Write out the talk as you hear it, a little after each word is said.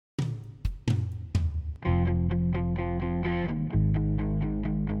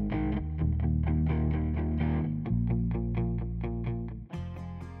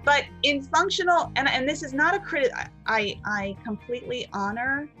But in functional, and this is not a critic, I completely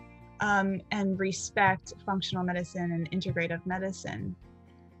honor and respect functional medicine and integrative medicine.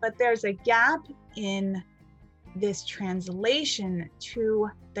 But there's a gap in this translation to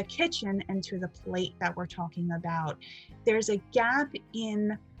the kitchen and to the plate that we're talking about. There's a gap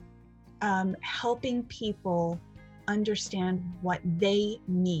in helping people understand what they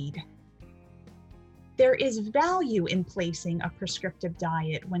need. There is value in placing a prescriptive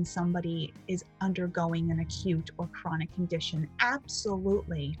diet when somebody is undergoing an acute or chronic condition,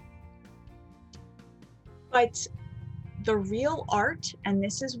 absolutely. But the real art, and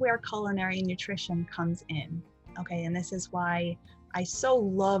this is where culinary nutrition comes in, okay, and this is why I so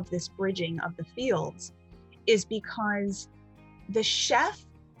love this bridging of the fields, is because the chef,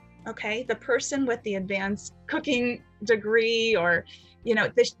 okay, the person with the advanced cooking degree, or, you know,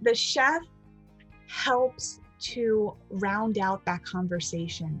 the chef helps to round out that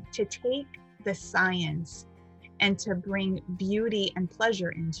conversation, to take the science and to bring beauty and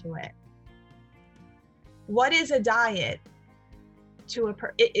pleasure into it. What is a diet to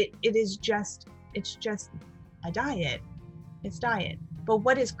it's just a diet. It's diet. But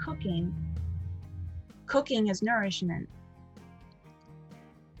what is cooking? Cooking is nourishment.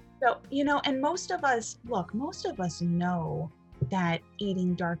 So, you know, and most of us know that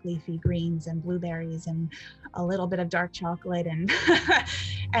eating dark leafy greens and blueberries and a little bit of dark chocolate and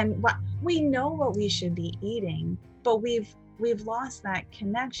and we know what we should be eating, but we've lost that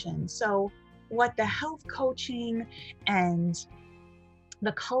connection. So what the health coaching and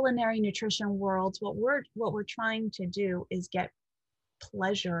the culinary nutrition world, what we're trying to do is get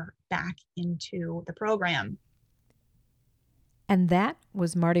pleasure back into the program. And that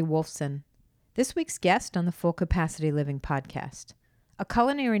was Marty Wolfson, this week's guest on the Full Capacity Living podcast, a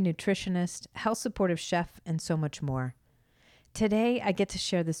culinary nutritionist, health supportive chef, and so much more. Today, I get to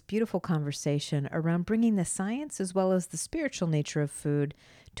share this beautiful conversation around bringing the science as well as the spiritual nature of food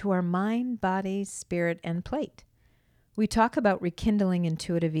to our mind, body, spirit, and plate. We talk about rekindling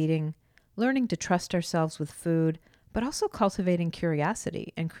intuitive eating, learning to trust ourselves with food, but also cultivating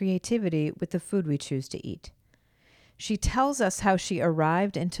curiosity and creativity with the food we choose to eat. She tells us how she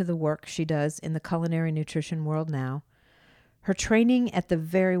arrived into the work she does in the culinary nutrition world now, her training at the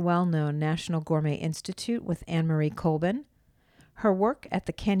very well-known National Gourmet Institute with Anne-Marie Colbin, her work at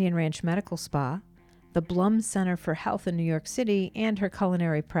the Canyon Ranch Medical Spa, the Blum Center for Health in New York City, and her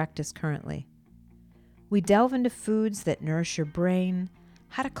culinary practice currently. We delve into foods that nourish your brain,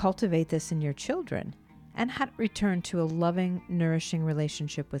 how to cultivate this in your children, and how to return to a loving, nourishing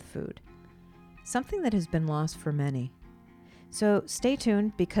relationship with food, something that has been lost for many. So stay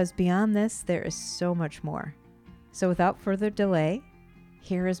tuned, because beyond this, there is so much more. So without further delay,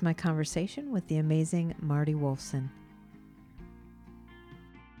 here is my conversation with the amazing Marty Wolfson.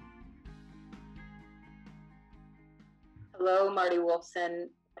 Hello, Marty Wolfson.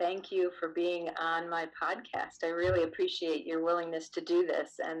 Thank you for being on my podcast. I really appreciate your willingness to do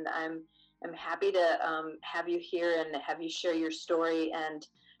this, and I'm happy to have you here and have you share your story and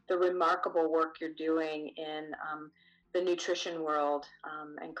the remarkable work you're doing in the nutrition world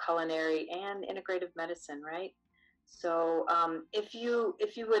and culinary and integrative medicine, right? So if you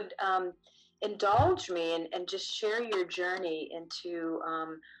would indulge me and just share your journey into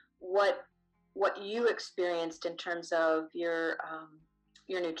what you experienced in terms of your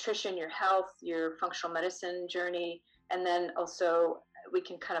nutrition, your health, your functional medicine journey, and then also we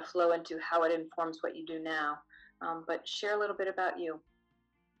can kind of flow into how it informs what you do now. But share a little bit about you.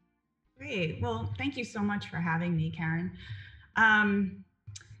 Great. Well, thank you so much for having me, Karen.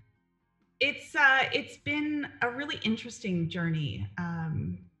 It's been a really interesting journey,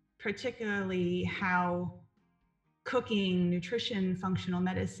 particularly how cooking, nutrition, functional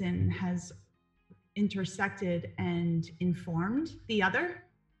medicine has intersected and informed the other.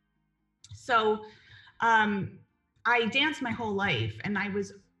 So I danced my whole life, and I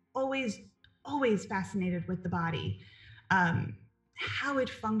was always fascinated with the body, how it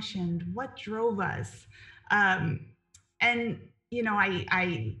functioned, what drove us. And, you know,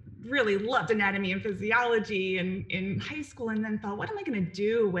 I really loved anatomy and physiology in high school, and then thought, what am I going to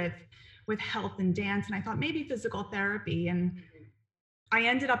do with health and dance? And I thought maybe physical therapy. And I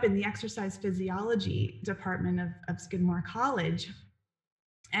ended up in the exercise physiology department of Skidmore College.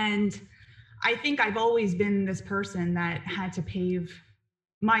 And I think I've always been this person that had to pave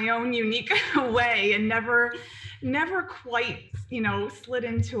my own unique way and never quite, slid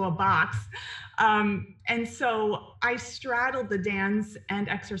into a box. And so I straddled the dance and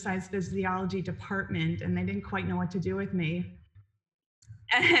exercise physiology department, and they didn't quite know what to do with me.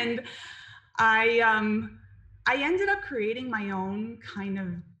 And I ended up creating my own kind of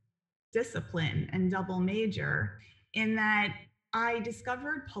discipline and double major in that I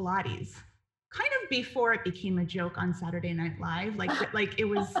discovered Pilates kind of before it became a joke on Saturday Night Live. Like it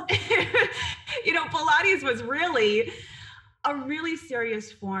was, Pilates was really a really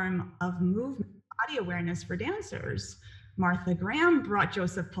serious form of movement, body awareness for dancers. Martha Graham brought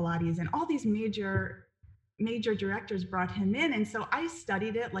Joseph Pilates, and all these major directors brought him in. And so I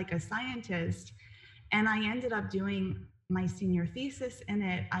studied it like a scientist, and I ended up doing my senior thesis in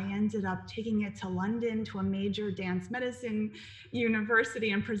it. I ended up taking it to London to a major dance medicine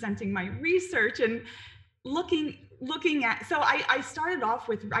university and presenting my research and looking at, so I started off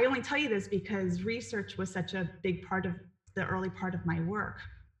with, I only tell you this because research was such a big part of the early part of my work.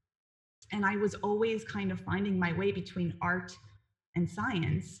 And I was always kind of finding my way between art and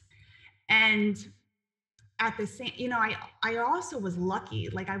science. And at the same, I also was lucky.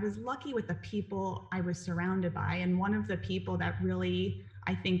 Like I was lucky with the people I was surrounded by. And one of the people that really,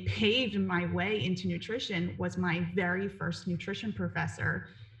 I think, paved my way into nutrition was my very first nutrition professor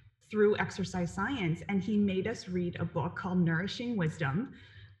through exercise science. And he made us read a book called Nourishing Wisdom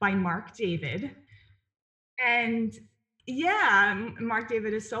by Mark David. And yeah, Mark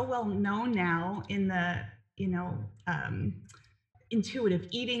David is so well known now in the, intuitive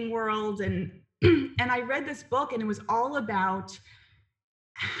eating world. And I read this book, and it was all about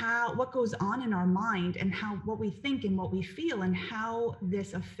what goes on in our mind and what we think and what we feel, and how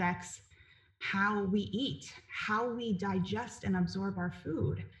this affects how we eat, how we digest and absorb our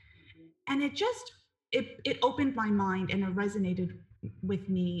food. And it opened my mind, and it resonated with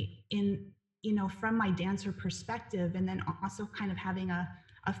me in, from my dancer perspective, and then also kind of having a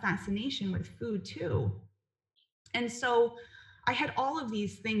fascination with food too. And so I had all of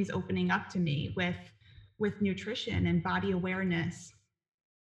these things opening up to me with nutrition and body awareness,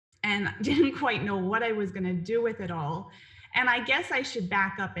 and didn't quite know what I was going to do with it all. And I guess I should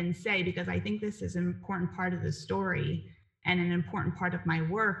back up and say, because I think this is an important part of the story and an important part of my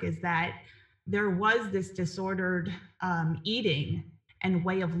work, is that there was this disordered eating and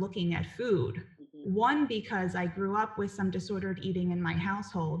way of looking at food. Mm-hmm. One, because I grew up with some disordered eating in my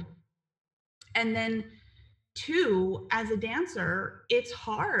household. And then two, as a dancer, it's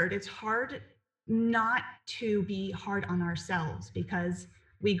hard not to be hard on ourselves because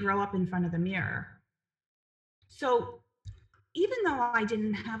we grow up in front of the mirror. So even though I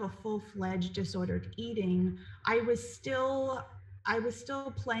didn't have a full-fledged disordered eating, I was still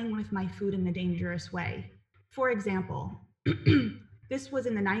playing with my food in a dangerous way. For example, this was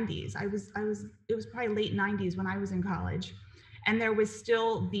in the 90s. It was probably late 90s when I was in college, and there was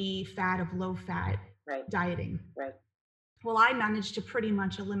still the fad of low-fat dieting. Right. Well, I managed to pretty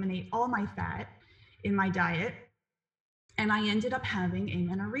much eliminate all my fat in my diet, and I ended up having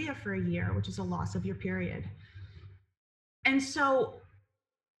amenorrhea for a year, which is a loss of your period. And so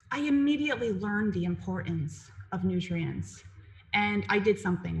I immediately learned the importance of nutrients, and I did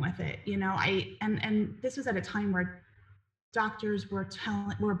something with it. And this was at a time where doctors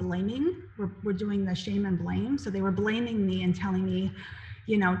were blaming, were doing the shame and blame. So they were blaming me and telling me,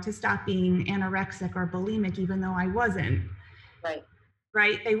 to stop being anorexic or bulimic, even though I wasn't.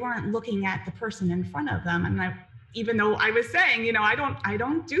 Right. They weren't looking at the person in front of them. And even though I was saying, I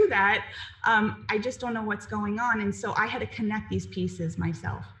don't do that. I just don't know what's going on. And so I had to connect these pieces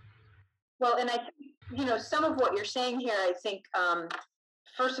myself. Well, and I think, some of what you're saying here, I think,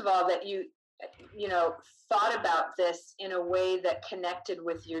 first of all, that you thought about this in a way that connected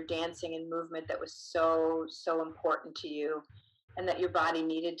with your dancing and movement that was so, so important to you, and that your body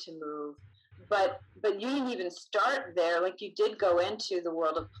needed to move. But you didn't even start there. Like, you did go into the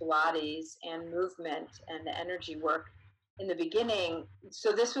world of Pilates and movement and the energy work in the beginning.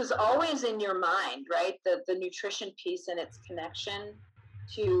 So this was always in your mind, right? The nutrition piece and its connection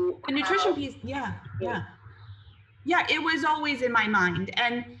to the nutrition piece. Yeah. Yeah, it was always in my mind.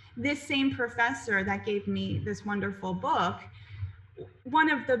 And this same professor that gave me this wonderful book, one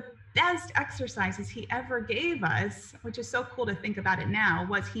of the best exercises he ever gave us, which is so cool to think about it now,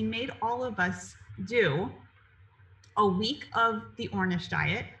 was he made all of us do a week of the Ornish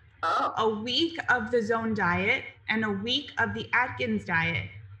diet, a week of the Zone diet, and a week of the Atkins diet,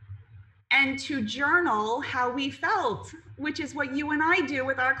 and to journal how we felt, which is what you and I do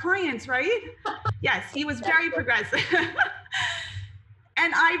with our clients, right? Yes, he was very progressive.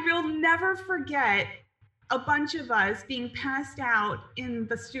 And I will never forget a bunch of us being passed out in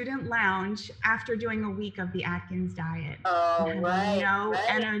the student lounge after doing a week of the Atkins diet. Oh, right. No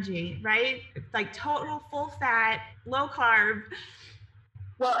energy, right? Like total full fat, low carb.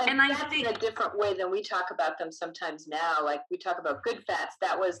 Well, and I think in a different way than we talk about them sometimes now. Like, we talk about good fats.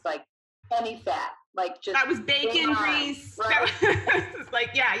 That was like any fat, like just that was bacon grease. Right.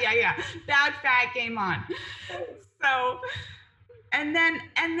 like, yeah. Bad fat, game on. So, and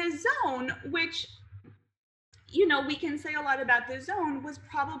the zone, which, we can say a lot about the zone, was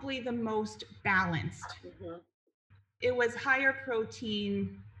probably the most balanced. Mm-hmm. It was higher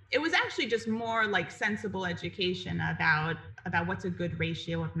protein. It was actually just more like sensible education about what's a good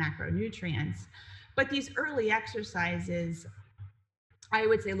ratio of macronutrients. But these early exercises, I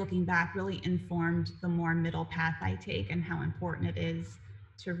would say, looking back, really informed the more middle path I take and how important it is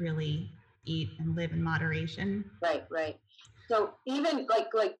to really eat and live in moderation. Right. So even like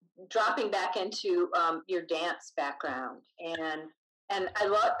dropping back into your dance background, and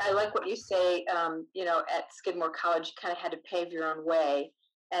I like what you say. At Skidmore College, you kind of had to pave your own way,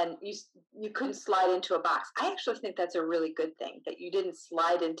 and you couldn't slide into a box. I actually think that's a really good thing, that you didn't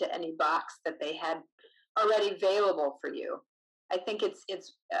slide into any box that they had already available for you. I think it's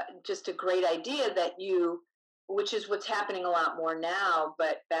just a great idea that which is what's happening a lot more now,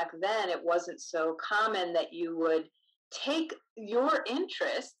 but back then it wasn't so common, that you would take your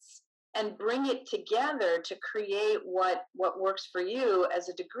interests and bring it together to create what works for you as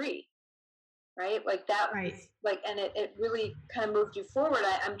a degree, right? Like that. Right. Like, and it really kind of moved you forward.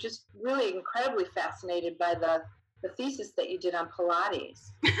 I'm just really incredibly fascinated by the thesis that you did on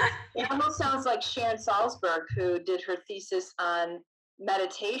Pilates. It almost sounds like Sharon Salzberg, who did her thesis on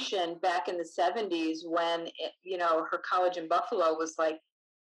meditation back in the 70s, when her college in Buffalo was like,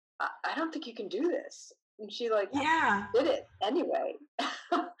 I don't think you can do this, and she did it anyway.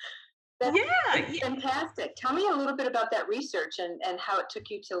 That's fantastic. Tell me a little bit about that research and how it took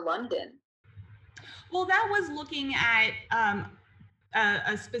you to London. Well, that was looking at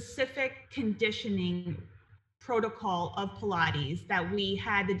a specific conditioning protocol of Pilates that we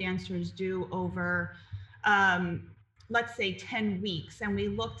had the dancers do over, let's say, 10 weeks. And we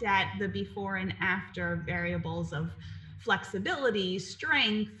looked at the before and after variables of flexibility,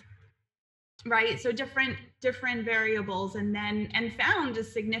 strength, right? So different variables, and found a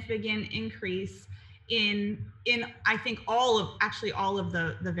significant increase in I think all of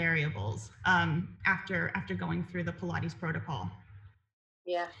the variables after going through the Pilates protocol.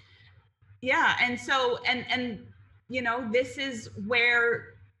 Yeah. And so and this is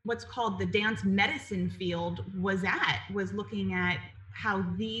where what's called the dance medicine field was looking at how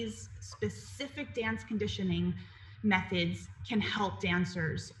these specific dance conditioning methods can help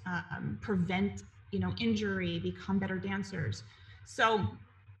dancers prevent injury, become better dancers. So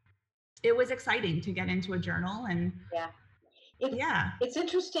it was exciting to get into a journal. And it's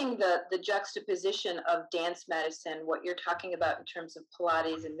interesting, the juxtaposition of dance medicine, what you're talking about in terms of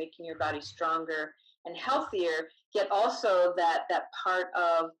Pilates and making your body stronger and healthier, yet also that part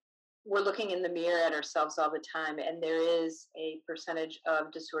of, we're looking in the mirror at ourselves all the time, and there is a percentage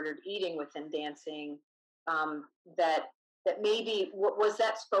of disordered eating within dancing, that maybe, was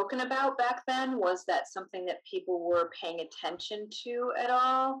that spoken about back then? Was that something that people were paying attention to at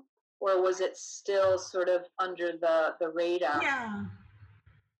all? Or was it still sort of under the radar? Yeah,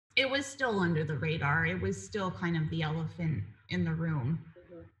 it was still under the radar. It was still kind of the elephant in the room.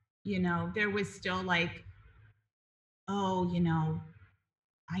 Mm-hmm. There was still like, oh,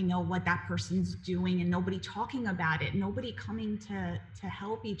 I know what that person's doing, and nobody talking about it, nobody coming to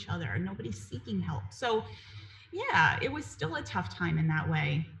help each other, nobody seeking help. So yeah, it was still a tough time in that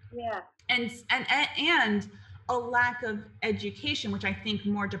way. Yeah. And a lack of education, which I think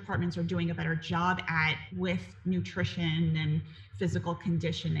more departments are doing a better job at, with nutrition and physical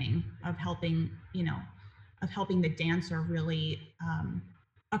conditioning, of helping the dancer really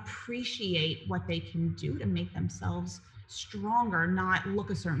appreciate what they can do to make themselves stronger, not look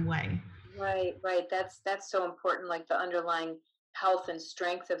a certain way. Right. That's so important, like the underlying health and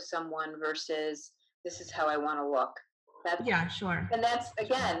strength of someone versus, this is how I want to look. Yeah, sure. And that's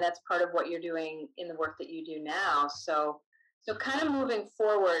part of what you're doing in the work that you do now. So kind of moving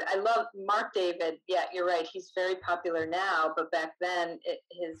forward, I love Mark David. Yeah, you're right. He's very popular now, but back then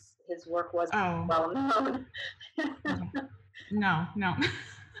his work wasn't well known. No.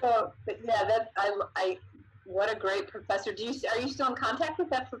 So, but yeah, what a great professor. Are you still in contact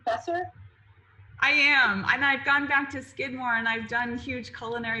with that professor? I am, and I've gone back to Skidmore, and I've done huge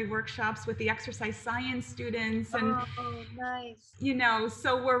culinary workshops with the exercise science students, and nice.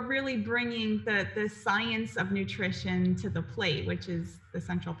 So we're really bringing the science of nutrition to the plate, which is the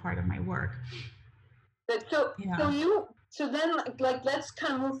central part of my work. But so then let's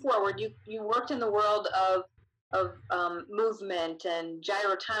kind of move forward. You worked in the world of movement and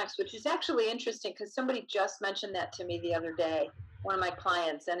gyrotonics, which is actually interesting because somebody just mentioned that to me the other day, one of my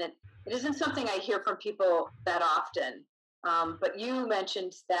clients, and it isn't something I hear from people that often. But you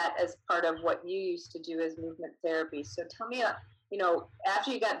mentioned that as part of what you used to do as movement therapy. So tell me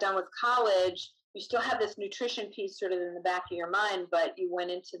after you got done with college, you still have this nutrition piece sort of in the back of your mind, but you went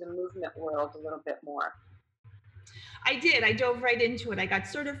into the movement world a little bit more. I did. I dove right into it. I got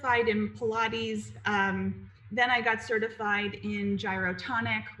certified in Pilates. Then I got certified in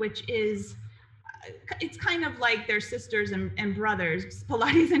gyrotonic, which is, it's kind of like they're sisters and brothers.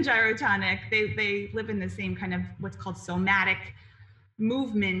 Pilates and gyrotonic, they live in the same kind of what's called somatic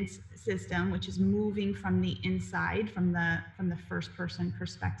movement system, which is moving from the inside, from the first person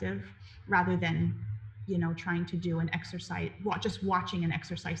perspective, rather than trying to do an exercise, just watching an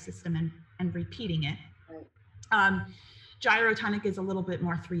exercise system and repeating it. Gyrotonic is a little bit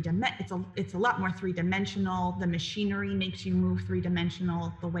more it's a lot more three-dimensional. The machinery makes you move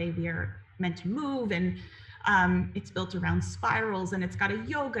three-dimensional the way we are meant to move, and it's built around spirals, and it's got a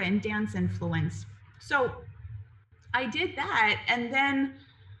yoga and dance influence. So I did that, and then,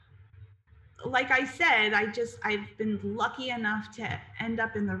 like I said, I've been lucky enough to end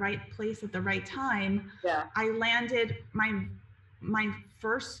up in the right place at the right time. Yeah. I landed my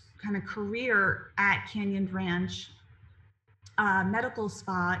first kind of career at Canyon Ranch medical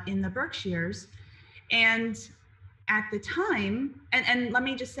spa in the Berkshires. And at the time, and let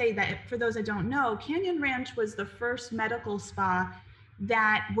me just say that for those that don't know, Canyon Ranch was the first medical spa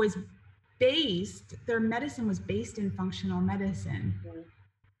that was their medicine was based in functional medicine. Mm-hmm.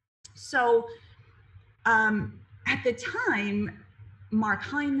 So at the time, Mark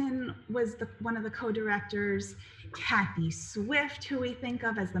Hyman was one of the co-directors. Kathy Swift, who we think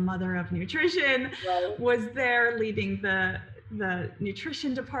of as the mother of nutrition, right, was there leading the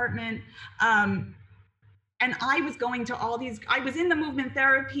nutrition department. And I was going to I was in the movement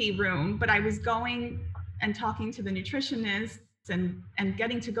therapy room, but I was going and talking to the nutritionists and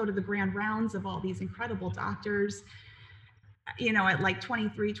getting to go to the grand rounds of all these incredible doctors, at like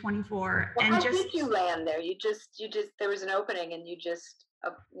 23, 24. Well, and how did you land there? You just, there was an opening and you just,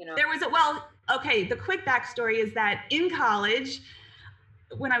 There was the quick backstory is that in college,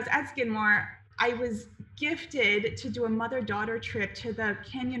 when I was at Skidmore, I was gifted to do a mother-daughter trip to the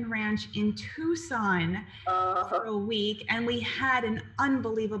Canyon Ranch in Tucson for a week, and we had an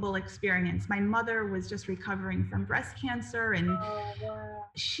unbelievable experience. My mother was just recovering from breast cancer, and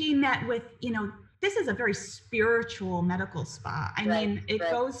she met with, this is a very spiritual medical spa. I mean, it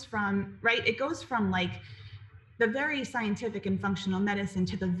goes from like the very scientific and functional medicine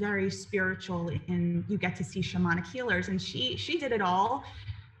to the very spiritual, and you get to see shamanic healers, and she did it all.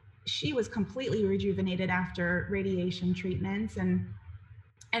 She was completely rejuvenated after radiation treatments, and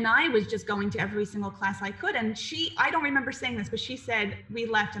I was just going to every single class I could. And I don't remember saying this, but she said, we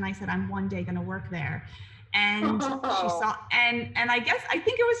left and I said, I'm one day going to work there. And she saw, and I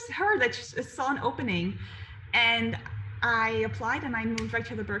think it was her that saw an opening, and I applied and I moved right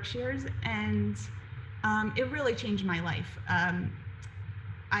to the Berkshires, and it really changed my life.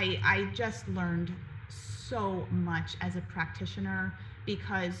 I just learned so much as a practitioner,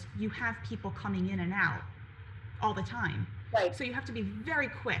 because you have people coming in and out all the time. Right. So you have to be very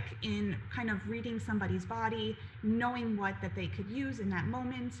quick in kind of reading somebody's body, knowing what that they could use in that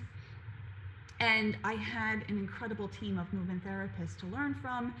moment. And I had an incredible team of movement therapists to learn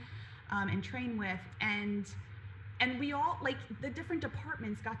from and train with. And we all, like, the different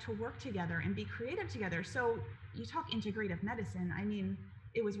departments got to work together and be creative together. So you talk integrative medicine, I mean,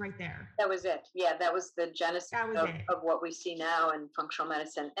 it was right there. That was it. Yeah, that was the genesis of what we see now in functional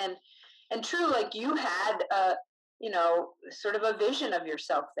medicine. And true, like, you had sort of a vision of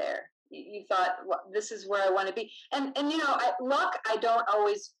yourself there. You thought, well, this is where I want to be. And luck, I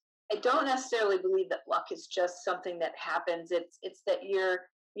don't necessarily believe that luck is just something that happens. It's that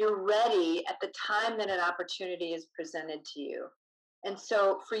you're ready at the time that an opportunity is presented to you. And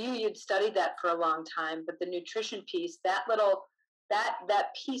so for you, you'd studied that for a long time, but the nutrition piece, that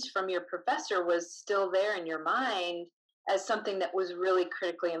piece from your professor was still there in your mind as something that was really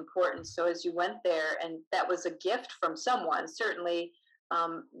critically important. So as you went there, and that was a gift from someone, certainly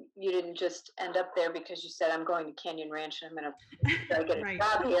you didn't just end up there because you said, I'm going to Canyon Ranch and I'm going to get a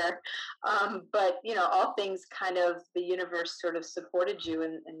job here. But, all things kind of, the universe sort of supported you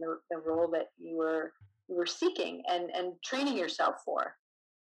in the role that you were seeking and training yourself for.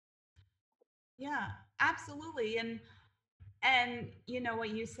 Yeah, absolutely. And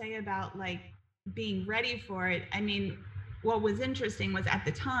what you say about, like, being ready for it. I mean, what was interesting was, at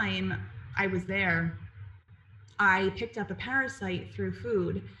the time I was there, I picked up a parasite through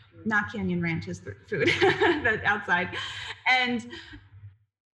food, not Canyon Ranch's food, but outside. And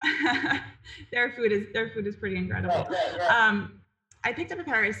their food is pretty incredible. Right. I picked up a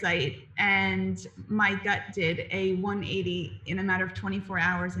parasite, and my gut did a 180 in a matter of 24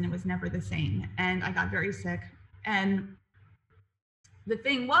 hours, and it was never the same. And I got very sick. And the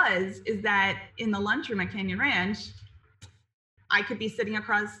thing is that in the lunchroom at Canyon Ranch, I could be sitting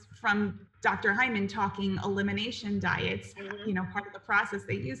across from Dr. Hyman talking elimination diets, part of the process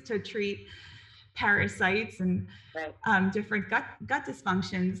they use to treat parasites and different gut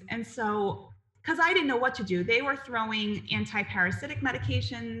dysfunctions. And so, because I didn't know what to do, they were throwing anti-parasitic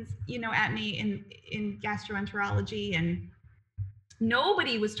medications, at me in gastroenterology, and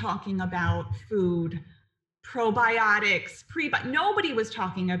nobody was talking about food, probiotics, nobody was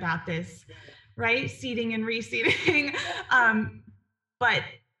talking about this, right? Seeding and reseeding. But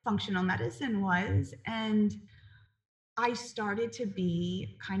functional medicine was, and I started to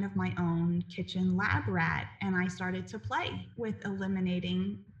be kind of my own kitchen lab rat, and I started to play with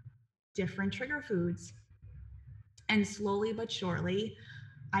eliminating different trigger foods. And slowly but surely,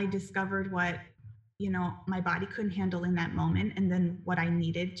 I discovered what, my body couldn't handle in that moment, and then what I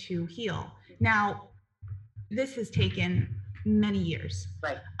needed to heal. Now, this has taken many years,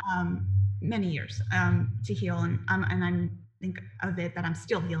 to heal, and I'm think of it that I'm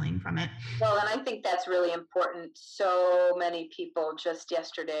still healing from it. Well, and I think that's really important. So many people just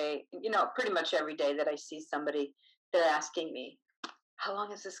yesterday, pretty much every day that I see somebody, they're asking me, how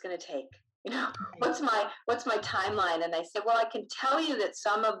long is this going to take? What's my timeline? And I said, well, I can tell you that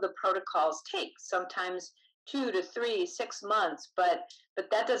some of the protocols take sometimes 2 to 3, 6 months, but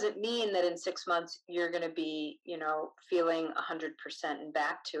that doesn't mean that in 6 months you're going to be, feeling 100% and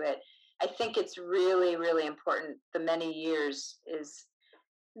back to it. I think it's really, really important. The many years is,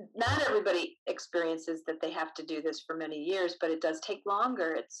 not everybody experiences that they have to do this for many years, but it does take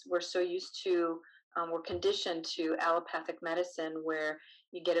longer. We're so used to, we're conditioned to allopathic medicine where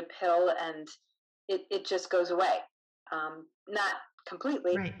you get a pill and it just goes away. Not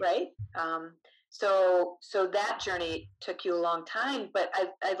completely, right? So that journey took you a long time, but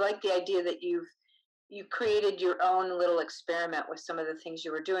I like the idea that you created your own little experiment with some of the things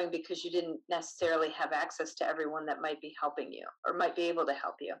you were doing, because you didn't necessarily have access to everyone that might be helping you or might be able to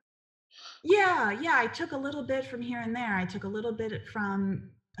help you. Yeah. I took a little bit from here and there. I took a little bit from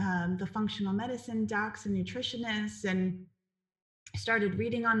the functional medicine docs and nutritionists, and started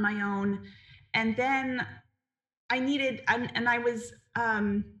reading on my own. And then I was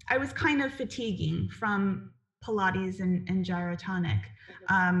kind of fatiguing from Pilates and gyrotonic.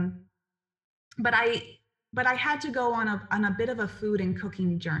 But I had to go on a bit of a food and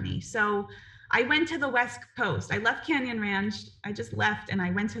cooking journey. So I went to the West Coast. I left Canyon Ranch. I just left and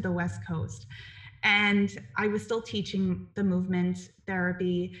I went to the West Coast. And I was still teaching the movement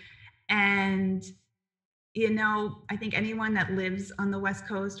therapy. And, I think anyone that lives on the West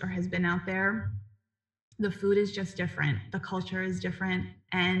Coast or has been out there, the food is just different. The culture is different.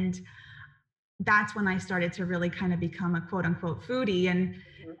 And that's when I started to really kind of become a quote unquote foodie,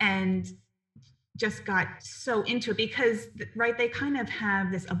 and just got so into it, because they kind of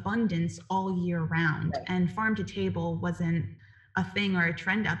have this abundance all year round, and farm to table wasn't a thing or a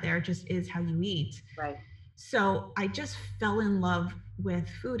trend out there. It just is how you eat. So I just fell in love with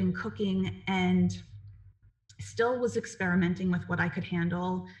food and cooking, and still was experimenting with what I could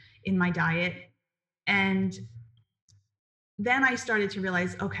handle in my diet. And then I started to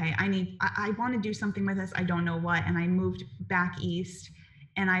realize, okay, I want to do something with this. I don't know what. And I moved back east,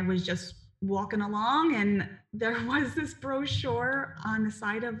 and I was just walking along, and there was this brochure on the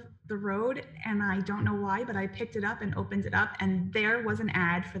side of the road, and I don't know why, but I picked it up and opened it up, and there was an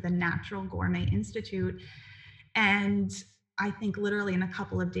ad for the Natural Gourmet Institute. And I think literally in a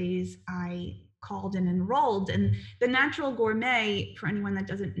couple of days, I called and enrolled. And the Natural Gourmet, for anyone that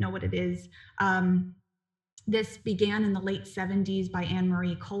doesn't know what it is, this began in the late 70s by Anne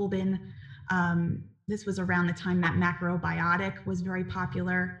Marie Colbin. This was around the time that macrobiotic was very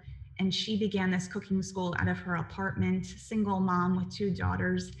popular. And she began this cooking school out of her apartment, single mom with 2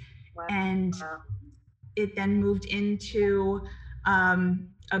 daughters. Wow. And it then moved into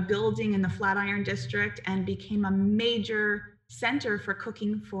a building in the Flatiron District and became a major center for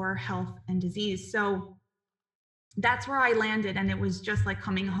cooking for health and disease. So that's where I landed, and it was just like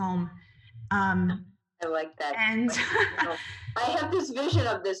coming home. I like that. And I have this vision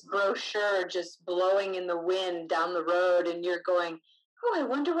of this brochure just blowing in the wind down the road, and you're going, oh, I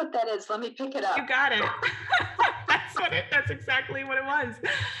wonder what that is. Let me pick it up. You got it. That's exactly what it was.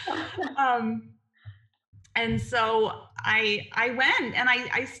 And so I went, and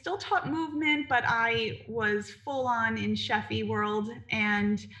I still taught movement, but I was full on in chefy world.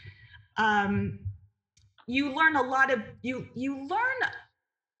 And you learn a lot of, you learn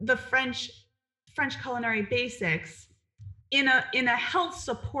the French culinary basics in a health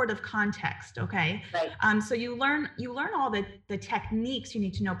supportive context. Okay. So you learn all the techniques you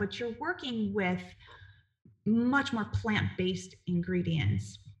need to know, but you're working with much more plant-based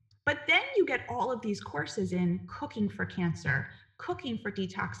ingredients. But then you get all of these courses in cooking for cancer, cooking for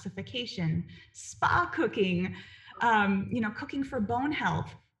detoxification, spa cooking, cooking for bone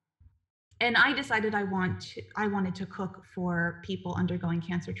health. And I decided I wanted to cook for people undergoing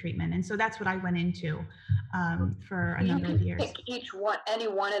cancer treatment, and so that's what I went into for a You number can of years. pick any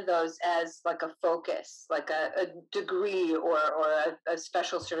one of those as like a focus, like a degree or a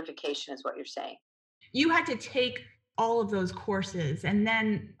special certification, is what you're saying. You had to take all of those courses, and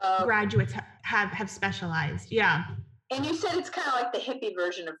then Okay. graduates have specialized. Yeah. And you said it's kind of like the hippie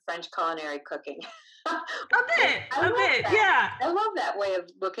version of French culinary cooking. A bit, yeah. I love that way of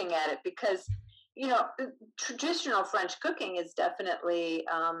looking at it because, traditional French cooking is definitely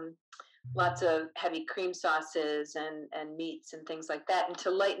lots of heavy cream sauces and meats and things like that. And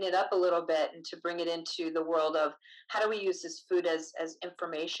to lighten it up a little bit and to bring it into the world of how do we use this food as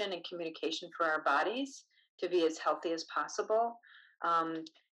information and communication for our bodies to be as healthy as possible.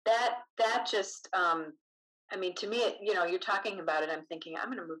 That just, to me, you're talking about it. I'm thinking I'm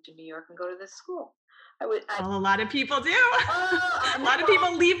going to move to New York and go to this school. Well, a lot of people do. A lot of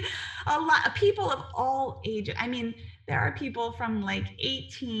people leave. A lot of people of all ages. I mean, there are people from like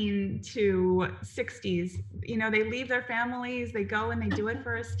 18 to 60s. They leave their families, they go and they do it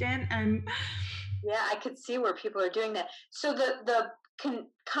for a stint. And yeah, I could see where people are doing that. So the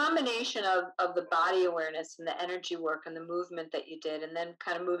combination of the body awareness and the energy work and the movement that you did, and then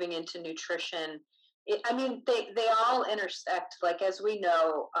kind of moving into nutrition. They all intersect. Like, as we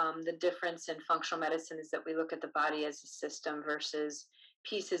know, the difference in functional medicine is that we look at the body as a system versus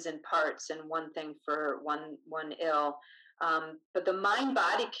pieces and parts and one thing for one ill. But the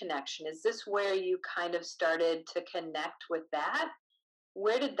mind-body connection, is this where you kind of started to connect with that?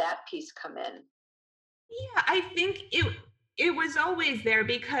 Where did that piece come in? yeah, I think it was always there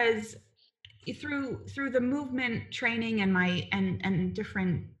because through the movement training and my and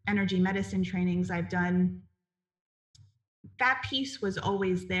different energy medicine trainings I've done, that piece was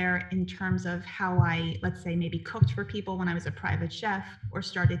always there in terms of how I, let's say, maybe cooked for people when I was a private chef or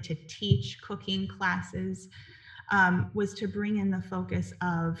started to teach cooking classes, was to bring in the focus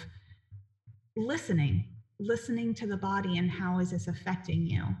of listening to the body and how is this affecting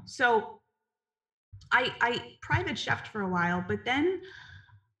you. So I private chefed for a while, but then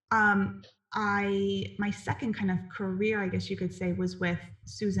my second kind of career, I guess you could say, was with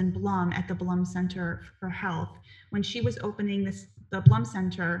Susan Blum at the Blum Center for Health. When she was opening the Blum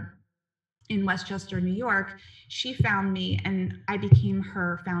Center in Westchester, New York, she found me and I became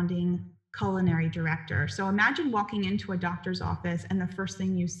her founding culinary director. So imagine walking into a doctor's office and the first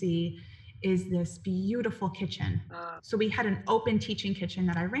thing you see is this beautiful kitchen. So we had an open teaching kitchen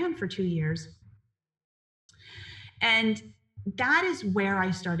that I ran for 2 years. And that is where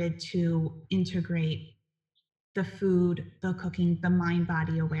I started to integrate the food, the cooking, the mind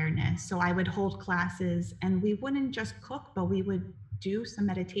body awareness. So I would hold classes and we wouldn't just cook, but we would do some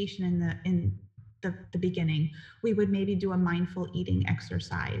meditation in the beginning. We would maybe do a mindful eating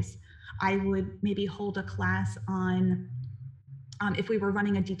exercise. I would maybe hold a class on if we were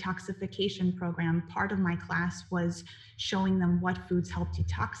running a detoxification program. Part of my class was showing them what foods help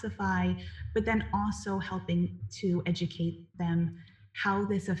detoxify, but then also helping to educate them how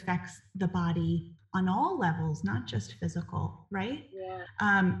this affects the body on all levels, not just physical, right?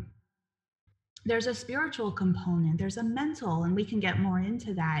 Yeah. There's a spiritual component, there's a mental, and we can get more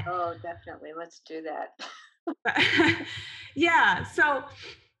into that. Oh, definitely. Let's do that. Yeah. So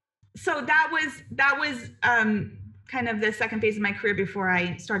that was kind of the second phase of my career before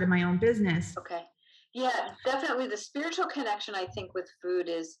I started my own business. Okay. Yeah, definitely. The spiritual connection, I think, with food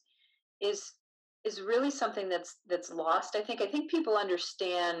is really something that's lost. I think people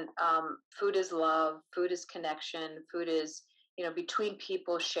understand food is love, food is connection, food is, between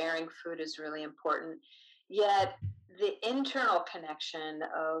people. Sharing food is really important. Yet the internal connection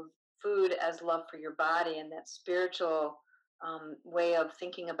of food as love for your body and that spiritual way of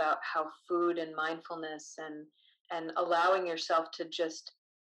thinking about how food and mindfulness and allowing yourself to just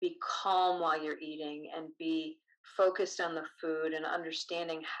be calm while you're eating and be focused on the food and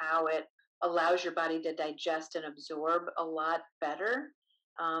understanding how it allows your body to digest and absorb a lot better,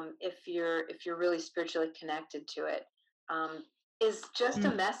 if you're really spiritually connected to it, is just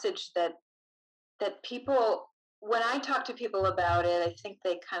a message that people, when I talk to people about it, I think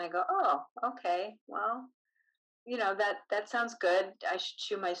they kind of go, oh, okay, well, that sounds good. I should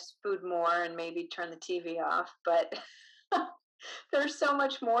chew my food more and maybe turn the TV off, but there's so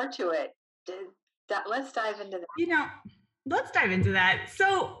much more to it. Let's dive into that. Let's dive into that.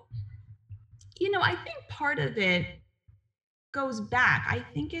 So, I think part of it goes back. I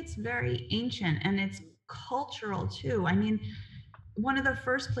think it's very ancient and it's cultural too. I mean, one of the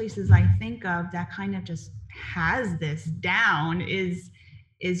first places I think of that kind of just has this down is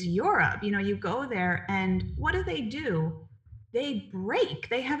Europe. You know, you go there and what do? They break.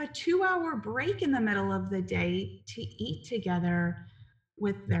 They have a 2-hour break in the middle of the day to eat together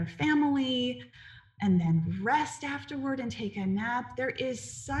with their family and then rest afterward and take a nap. There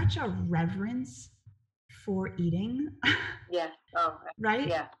is such a reverence for eating. Yeah. Oh, Right?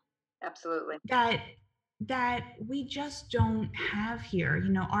 yeah, absolutely. That we just don't have here.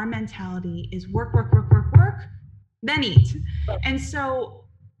 You know, our mentality is work, work, work, work, work, then eat. And so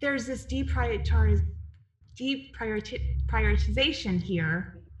there's this prioritization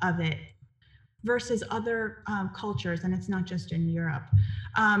here of it versus other cultures, and it's not just in Europe.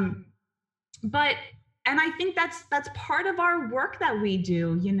 But and I think that's part of our work that we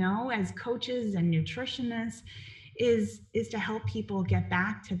do, you know, as coaches and nutritionists, is to help people get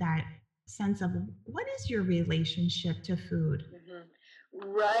back to that sense of what is your relationship to food.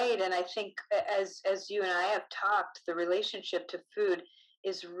 Right, and I think as you and I have talked, the relationship to food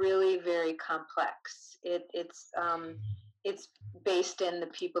is really very complex. It's based in the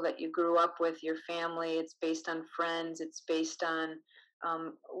people that you grew up with, your family. It's based on friends. It's based on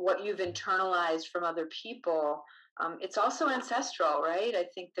what you've internalized from other people. It's also ancestral, right? I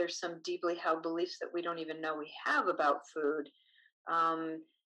think there's some deeply held beliefs that we don't even know we have about food. Um,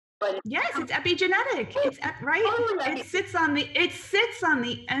 but Yes, it's epigenetic. Right. It sits on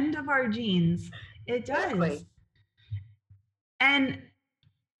the end of our genes. It does. Exactly. And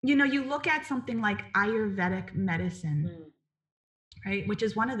you know, you look at something like Ayurvedic medicine, right, which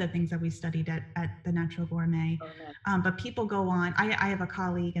is one of the things that we studied at the Natural Gourmet. But people go on. I have a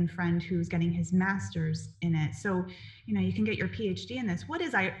colleague and friend who's getting his master's in it. So, you know, you can get your PhD in this. What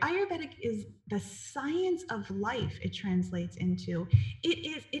is Ayurvedic? Is the science of life. It translates into.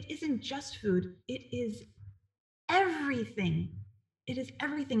 It isn't just food. It is everything. It is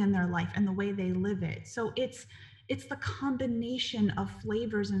everything in their life and the way they live it. So it's the combination of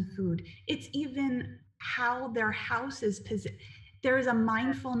flavors and food. It's even how their house is positioned. There is a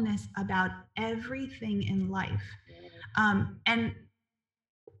mindfulness about everything in life. And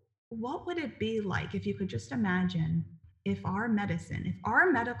what would it be like if you could just imagine if our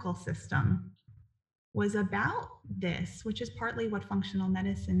medical system was about this, which is partly what functional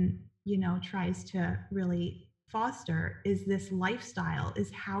medicine, you know, tries to really foster, is this lifestyle,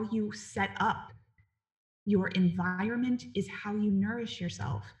 is how you set up your environment, is how you nourish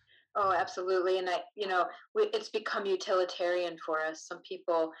yourself. Oh, absolutely. And it's become utilitarian for us. Some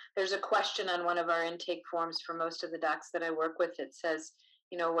people, there's a question on one of our intake forms for most of the docs that I work with. It says,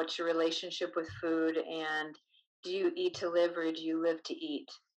 you know, what's your relationship with food? And do you eat to live or do you live to eat?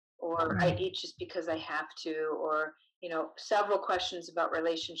 Or I eat just because I have to, or, you know, several questions about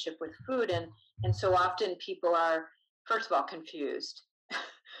relationship with food. And so often people are, first of all, confused.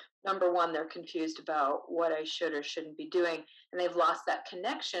 Number one, they're confused about what I should or shouldn't be doing, and they've lost that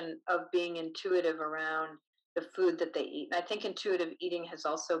connection of being intuitive around the food that they eat. And I think intuitive eating has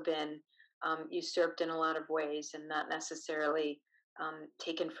also been usurped in a lot of ways, and not necessarily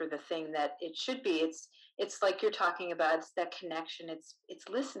taken for the thing that it should be. It's like you're talking about. It's that connection. It's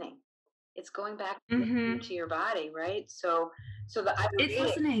listening. It's going back to your body, right? So the Ayurvedic, it's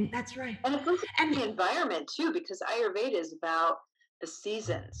listening. That's right. And it's listening to the environment too, because Ayurveda is about the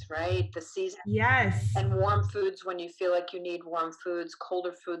seasons, right? The season. Yes. And warm foods when you feel like you need warm foods,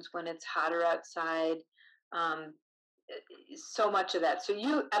 colder foods when it's hotter outside. So much of that. So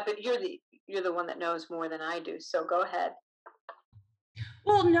but you're the one that knows more than I do. So go ahead.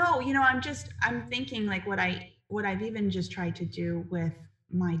 Well, no, you know, I'm thinking like what I've even just tried to do with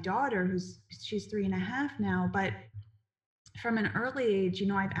my daughter, she's 3.5 now, but from an early age, you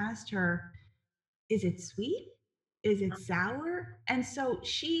know, I've asked her, is it sweet? Is it sour? And so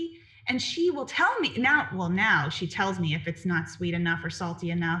she will tell me now. Well, now she tells me if it's not sweet enough or salty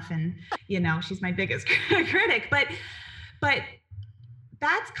enough, and you know, she's my biggest critic. But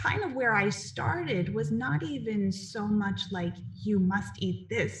that's kind of where I started. Was not even so much like you must eat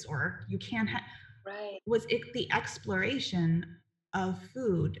this or you can't have. Right. Was it the exploration of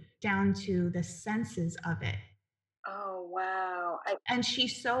food down to the senses of it? Oh wow! And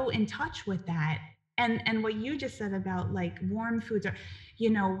she's so in touch with that. And what you just said about like warm foods, are,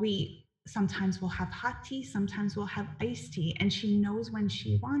 you know, we sometimes will have hot tea, sometimes we'll have iced tea, and she knows when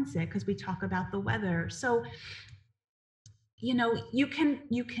she wants it because we talk about the weather. So, you know, you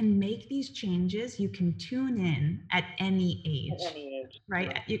can make these changes, you can tune in at any age,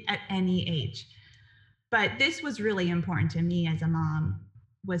 right? At any age. But this was really important to me as a mom,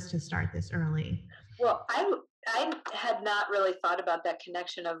 was to start this early. Well, I had not really thought about that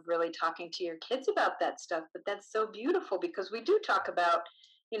connection of really talking to your kids about that stuff, but that's so beautiful because we do talk about,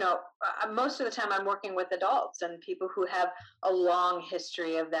 most of the time I'm working with adults and people who have a long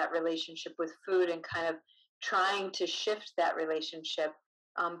history of that relationship with food and kind of trying to shift that relationship.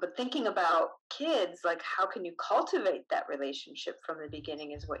 But thinking about kids, like how can you cultivate that relationship from the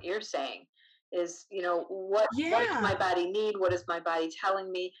beginning is what you're saying is, what does my Yeah, body need? What is my body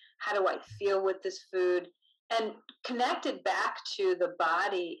telling me? How do I feel with this food? And connected back to the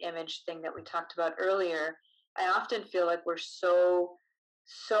body image thing that we talked about earlier, I often feel like we're so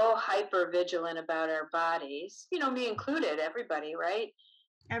hyper vigilant about our bodies, me included, everybody, right?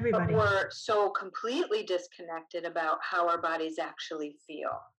 But everybody. we're so completely disconnected about how our bodies actually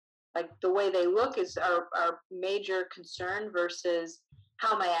feel. Like the way they look is our major concern versus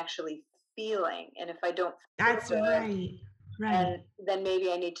how am I actually feeling? And if I don't feel That's good, right. Right. and then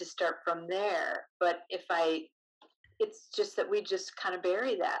maybe I need to start from there. But it's just that we just kind of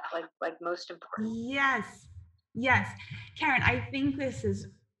bury that, like most important. Yes. Yes. Karen, I think this is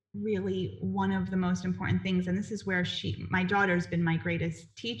really one of the most important things. And this is where my daughter's been my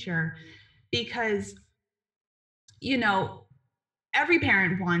greatest teacher because, you know, every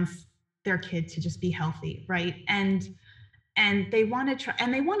parent wants their kid to just be healthy, right? And they want to try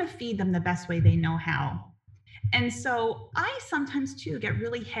and they want to feed them the best way they know how. And so I sometimes too get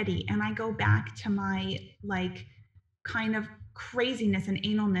really heady and I go back to my like kind of craziness and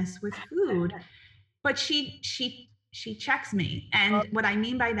analness with food. But she checks me. And what I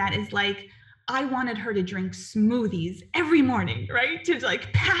mean by that is like I wanted her to drink smoothies every morning, right? To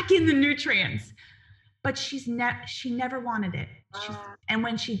like pack in the nutrients. But she never wanted it. And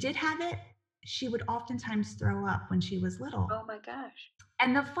when she did have it, she would oftentimes throw up when she was little. Oh my gosh.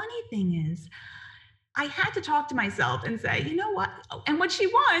 And the funny thing is, I had to talk to myself and say, you know what? And what she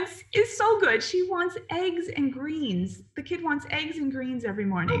wants is so good. She wants eggs and greens. The kid wants eggs and greens every Oh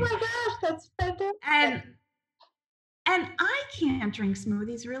morning. my gosh, that's fantastic. And and I can't drink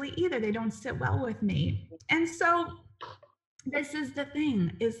smoothies really either. They don't sit well with me. And so this is the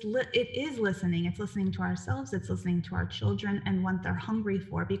thing it is listening. It's listening to ourselves, it's listening to our children and what they're hungry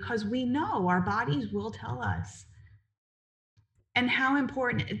for because we know our bodies will tell us. And how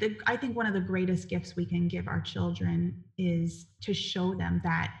important I think one of the greatest gifts we can give our children is to show them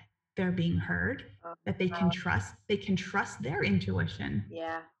that they're being heard, Oh, that they can trust their intuition.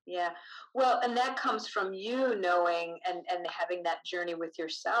 yeah, yeah. Well, and that comes from you knowing and having that journey with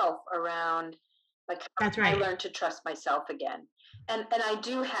yourself around like how That's I right. learned to trust myself again. And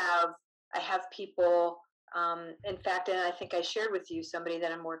I have people, in fact, and I think I shared with you somebody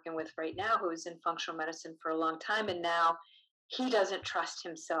that I'm working with right now who is in functional medicine for a long time, and now he doesn't trust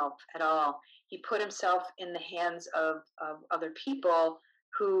himself at all. He put himself in the hands of other people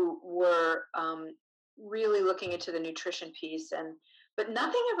who were really looking into the nutrition piece, and but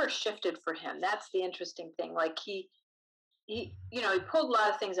nothing ever shifted for him. That's the interesting thing. Like he pulled a lot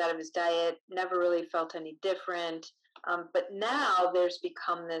of things out of his diet, never really felt any different. But now there's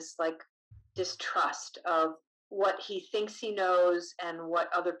become this like distrust of what he thinks he knows and what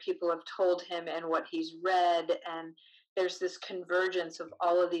other people have told him and what he's read. And there's this convergence of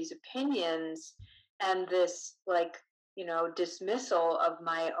all of these opinions and this like, dismissal of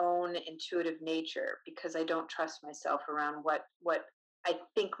my own intuitive nature because I don't trust myself around what I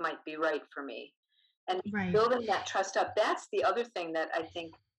think might be right for me. And Right. building that trust up, that's the other thing that I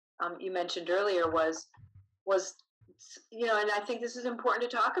think you mentioned earlier was and I think this is important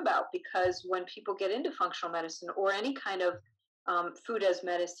to talk about because when people get into functional medicine or any kind of food as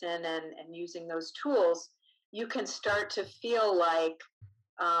medicine and using those tools, you can start to feel like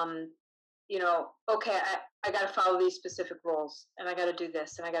um, okay, I got to follow these specific rules and I got to do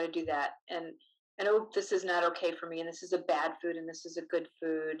this and I got to do that. And oh, this is not okay for me. And this is a bad food and this is a good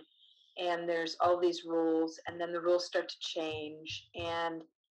food. And there's all these rules. And then the rules start to change. And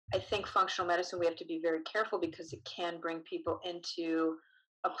I think functional medicine, we have to be very careful because it can bring people into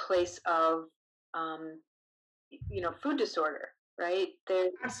a place of, um, food disorder, right?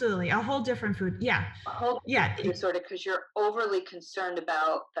 There's Absolutely. A whole different food. Yeah. a whole Yeah. food disorder because you're overly concerned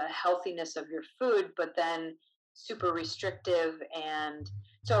about the healthiness of your food, but then super restrictive. And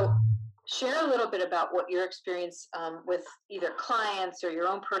so, share a little bit about what your experience with either clients or your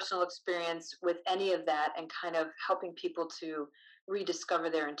own personal experience with any of that, and kind of helping people to rediscover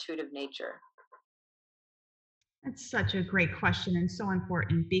their intuitive nature. That's such a great question and so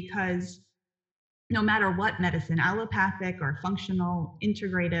important because no matter what medicine, allopathic or functional,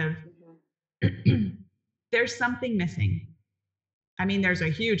 integrative, Mm-hmm. there's something missing. I mean, there's a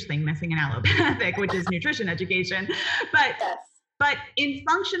huge thing missing in allopathic, which is nutrition education. But Yes. But in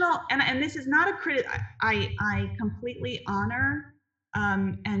functional, and this is not a critic, I completely honor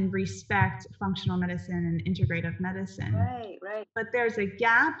and respect functional medicine and integrative medicine. Right. But there's a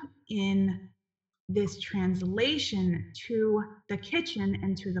gap in this translation to the kitchen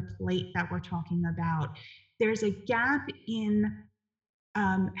and to the plate that we're talking about. There's a gap in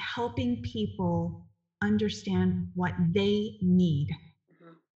helping people understand what they need.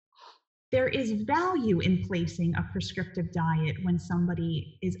 Mm-hmm. There is value in placing a prescriptive diet when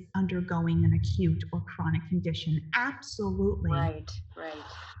somebody is undergoing an acute or chronic condition. Absolutely. Right.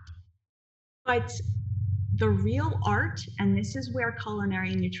 But the real art, and this is where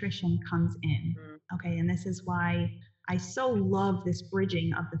culinary nutrition comes in, okay, and this is why I so love this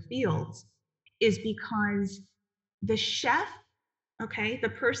bridging of the fields, is because the chef, okay, the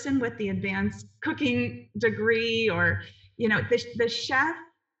person with the advanced cooking degree, or, the chef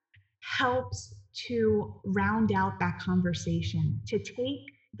helps to round out that conversation, to take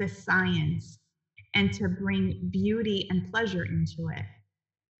the science and to bring beauty and pleasure into it.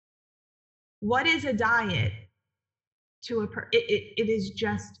 What is a diet to it's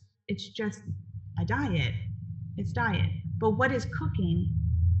just a diet. It's diet. But what is cooking?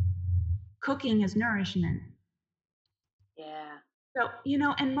 Cooking is nourishment. Yeah. So,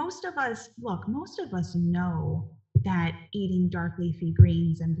 and most of us know that eating dark leafy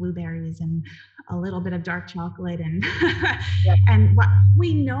greens and blueberries and a little bit of dark chocolate and and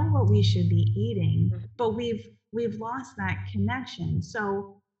we know what we should be eating, but we've lost that connection.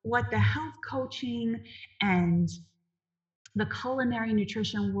 So what the health coaching and the culinary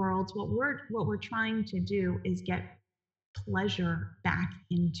nutrition worlds, what we're trying to do is get pleasure back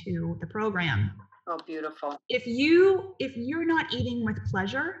into the program. Oh, beautiful. If you're not eating with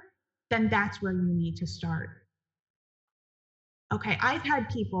pleasure, then that's where you need to start. Okay, I've had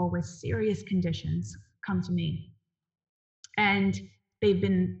people with serious conditions come to me, and they've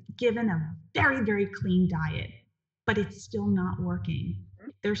been given a very, very clean diet, but it's still not working.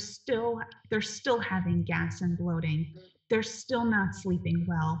 They're still having gas and bloating. They're still not sleeping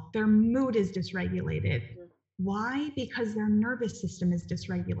well. Their mood is dysregulated. Why? Because their nervous system is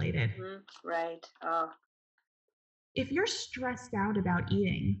dysregulated. Right. Oh. If you're stressed out about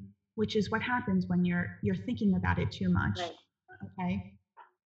eating, which is what happens when you're thinking about it too much, right. Okay,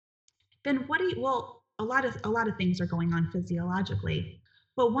 then a lot of things are going on physiologically,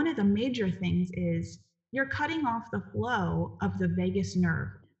 but one of the major things is you're cutting off the flow of the vagus nerve,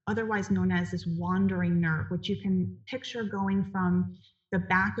 otherwise known as this wandering nerve, which you can picture going from the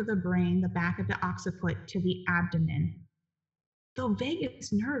back of the brain, the back of the occiput, to the abdomen. The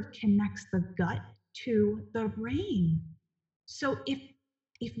vagus nerve connects the gut to the brain. So if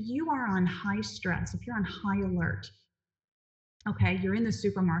you are on high stress, if you're on high alert, okay, you're in the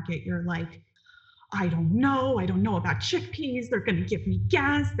supermarket, you're like, I don't know about chickpeas. They're going to give me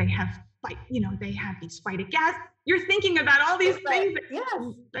gas. They have these phytic gas. You're thinking about all these things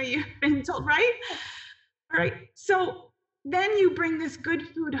that you've been told, right? All right. So then you bring this good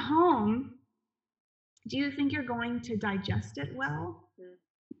food home. Do you think you're going to digest it well?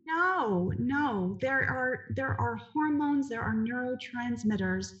 No. There are hormones, there are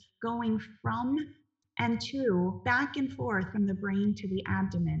neurotransmitters going from and to, back and forth from the brain to the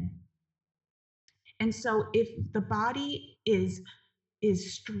abdomen. And so if the body is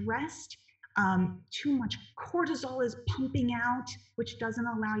stressed, too much cortisol is pumping out, which doesn't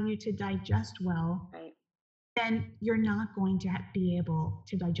allow you to digest well, right. then you're not going to be able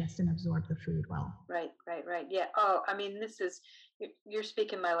to digest and absorb the food well. Right. Yeah. Oh, I mean, you're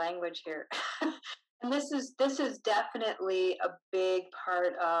speaking my language here. And this is definitely a big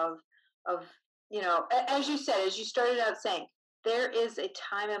part of, as you said, as you started out saying, there is a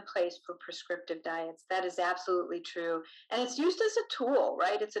time and place for prescriptive diets. That is absolutely true. And it's used as a tool,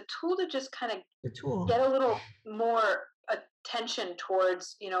 right? It's a tool to just kind of get a little more attention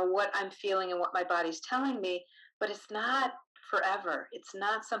towards, what I'm feeling and what my body's telling me, but it's not forever. It's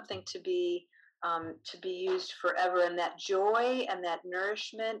not something to be used forever. And that joy and that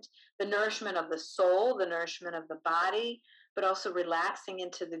nourishment, the nourishment of the soul, the nourishment of the body, but also relaxing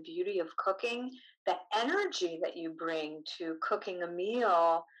into the beauty of cooking, the energy that you bring to cooking a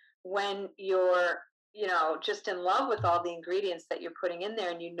meal when you're, just in love with all the ingredients that you're putting in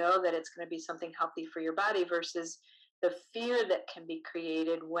there, and you know that it's going to be something healthy for your body, versus the fear that can be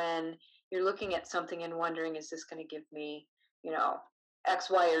created when you're looking at something and wondering, is this going to give me,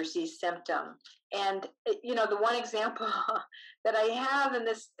 X, Y, or Z symptom? And, the one example that I have in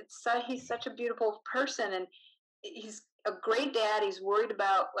this, he's such a beautiful person, and he's a great dad. He's worried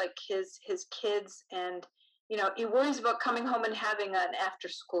about like his kids, and he worries about coming home and having an after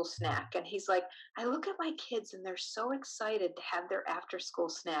school snack. And he's like, I look at my kids and they're so excited to have their after school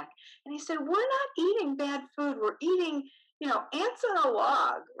snack. And he said, we're not eating bad food. We're eating, ants on a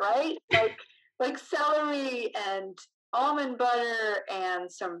log, right? Like celery and almond butter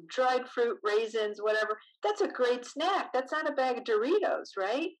and some dried fruit, raisins, whatever. That's a great snack. That's not a bag of Doritos,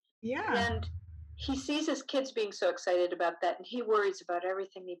 right? Yeah. And he sees his kids being so excited about that, and he worries about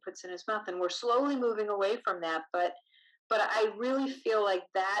everything he puts in his mouth, and we're slowly moving away from that. But I really feel like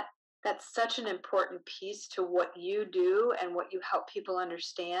that's such an important piece to what you do and what you help people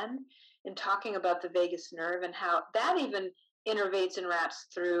understand in talking about the vagus nerve and how that even innervates and wraps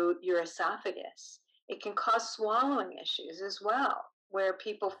through your esophagus. It can cause swallowing issues as well, where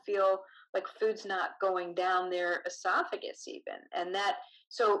people feel like food's not going down their esophagus even. And that,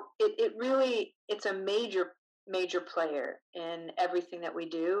 so it really, it's a major player in everything that we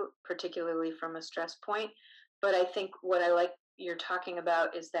do, particularly from a stress point. But I think what I like you're talking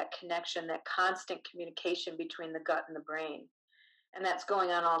about is that connection, that constant communication between the gut and the brain. And that's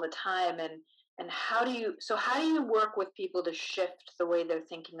going on all the time. And how do you work with people to shift the way they're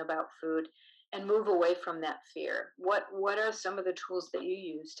thinking about food and move away from that fear? What are some of the tools that you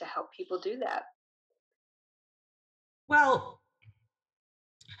use to help people do that? Well,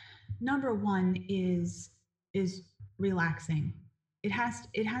 number one is relaxing. It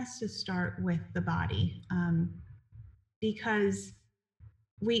has to start with the body, because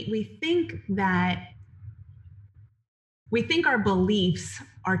we think our beliefs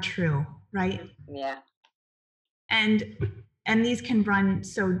are true, right? Yeah. And these can run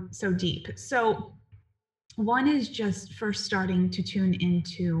so deep. So one is just first starting to tune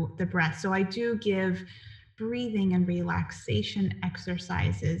into the breath. So I do give breathing and relaxation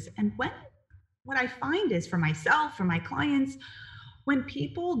exercises. And what I find is, for myself, for my clients, when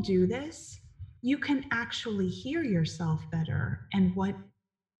people do this, you can actually hear yourself better and what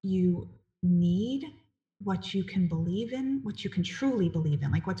you need, what you can believe in, what you can truly believe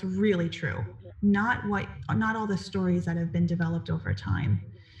in, like what's really true, not all the stories that have been developed over time.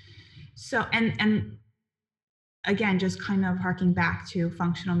 So, and again, just kind of harking back to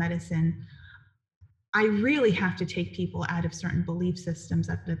functional medicine, I really have to take people out of certain belief systems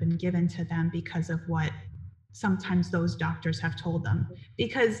that have been given to them because of what sometimes those doctors have told them.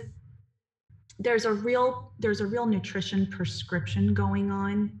 Because there's a real nutrition prescription going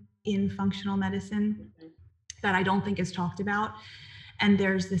on in functional medicine that I don't think is talked about. And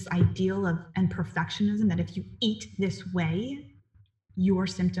there's this ideal of and perfectionism that if you eat this way, your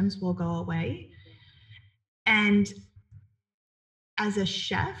symptoms will go away. And as a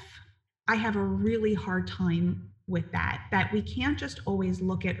chef, I have a really hard time with that we can't just always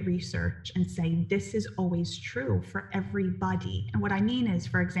look at research and say this is always true for everybody. And what I mean is,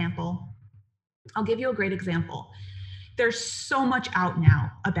 for example, I'll give you a great example. There's so much out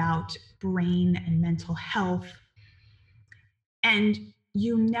now about brain and mental health, and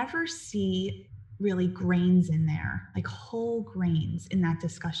you never see really grains in there, like whole grains in that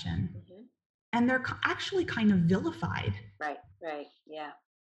discussion. And they're actually kind of vilified. Right, yeah.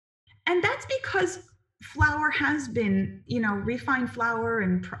 And that's because flour has been, refined flour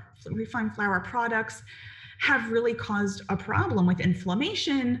and refined flour products have really caused a problem with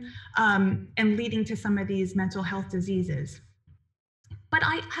inflammation, and leading to some of these mental health diseases. But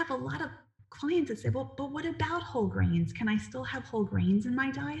I have a lot of clients that say, well, but what about whole grains? Can I still have whole grains in my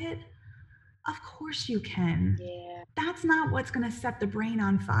diet? Of course you can. Yeah. That's not what's going to set the brain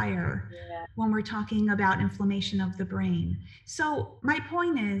on fire when we're talking about inflammation of the brain. So my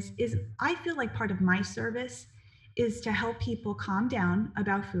point is I feel like part of my service is to help people calm down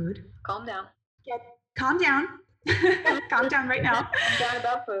about food. Calm down. Calm down. Calm down right now. Calm down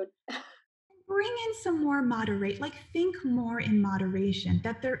about food. Bring in some more think more in moderation,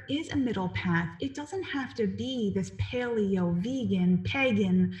 that there is a middle path. It doesn't have to be this paleo, vegan,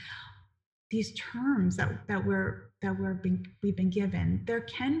 pagan, these terms we've been given. There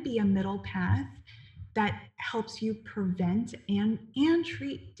can be a middle path that helps you prevent and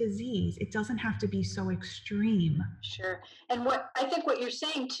treat disease. It doesn't have to be so extreme. Sure. And what I think what you're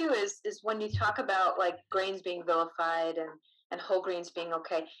saying too is when you talk about like grains being vilified and whole grains being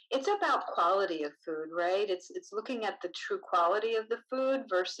okay, it's about quality of food, right? It's looking at the true quality of the food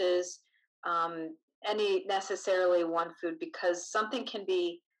versus any necessarily one food, because something can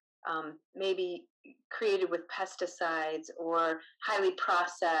be maybe created with pesticides or highly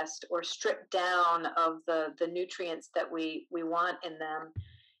processed or stripped down of the nutrients that we want in them.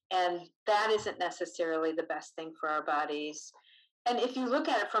 And that isn't necessarily the best thing for our bodies. And if you look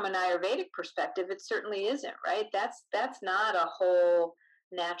at it from an Ayurvedic perspective, it certainly isn't, right? That's not a whole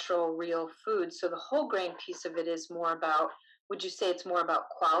natural, real food. So the whole grain piece of it is more about, would you say it's more about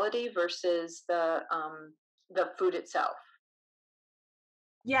quality versus the food itself?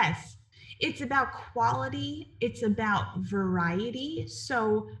 Yes, it's about quality, it's about variety.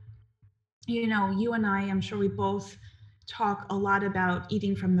 So, you and I'm sure we both talk a lot about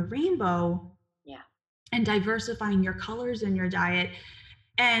eating from the rainbow Yeah. and diversifying your colors in your diet.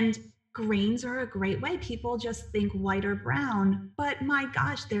 And grains are a great way. People just think white or brown, but my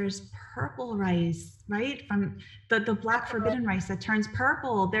gosh, there's purple rice, right? From the black forbidden rice that turns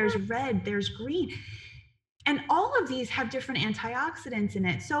purple. There's red, there's green. And all of these have different antioxidants in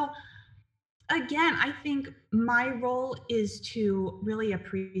it. So again, I think my role is to really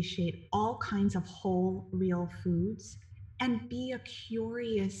appreciate all kinds of whole, real foods and be a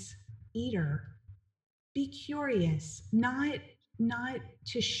curious eater. Be curious, not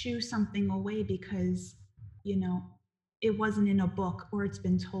to shoo something away because, you know, it wasn't in a book or it's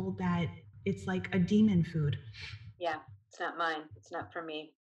been told that it's like a demon food. Yeah. It's not mine. It's not for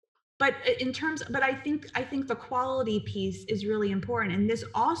me. But I think the quality piece is really important, and this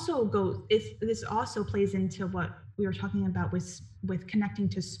also plays into what we were talking about with connecting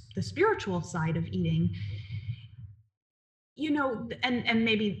to the spiritual side of eating. And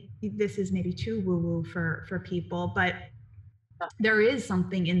maybe this is maybe too woo woo for people, but there is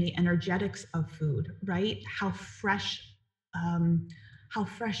something in the energetics of food, right? Um, how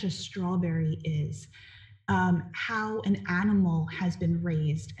fresh a strawberry is, how an animal has been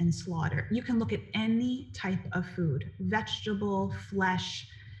raised and slaughtered. You can look at any type of food, vegetable, flesh,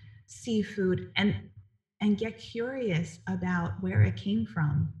 seafood, and get curious about where it came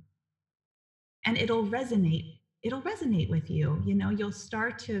from. And it'll resonate with you. You'll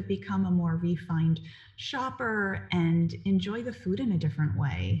start to become a more refined shopper and enjoy the food in a different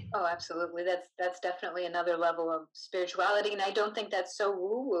way. Oh, absolutely. That's definitely another level of spirituality, and I don't think that's so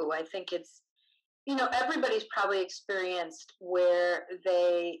woo woo. I think it's, everybody's probably experienced where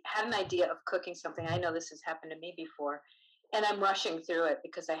they had an idea of cooking something. I know this has happened to me before, and I'm rushing through it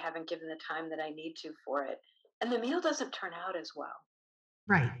because I haven't given the time that I need to for it, and the meal doesn't turn out as well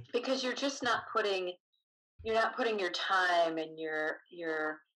Right. because you're not putting your time and your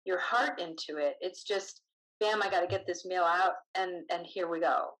heart into it. It's just, bam, I got to get this meal out, and here we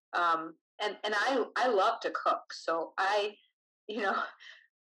go. And I love to cook, so you know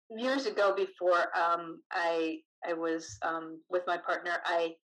years ago, before I was with my partner,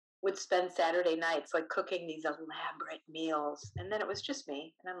 I would spend Saturday nights like cooking these elaborate meals, and then it was just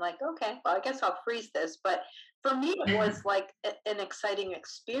me, and I'm like, okay, well, I guess I'll freeze this. But for me, it was like an exciting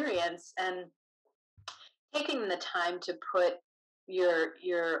experience, and taking the time to put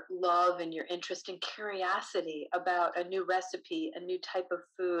your love and your interest and curiosity about a new recipe, a new type of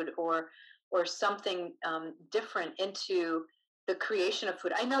food, or something different into the creation of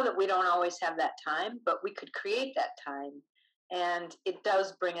food. I know that we don't always have that time, but we could create that time, and it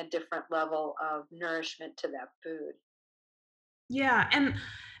does bring a different level of nourishment to that food. Yeah,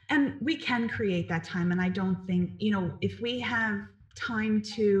 and we can create that time, and I don't think, if we have time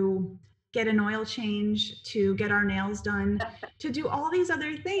to get an oil change, to get our nails done, to do all these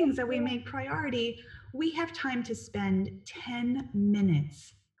other things that we make priority, we have time to spend 10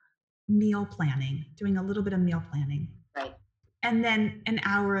 minutes meal planning, doing a little bit of meal planning, Right. and then an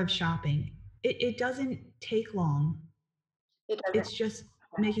hour of shopping. It doesn't take long. It doesn't. It's just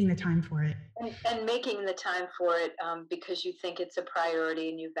making the time for it. And making the time for it, because you think it's a priority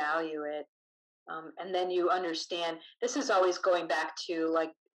and you value it. And then you understand, this is always going back to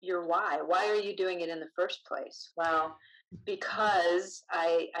like your why. Why are you doing it in the first place? Well, because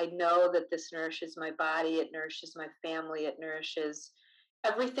I know that this nourishes my body, it nourishes my family, it nourishes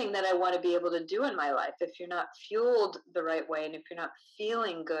everything that I want to be able to do in my life. If you're not fueled the right way, and if you're not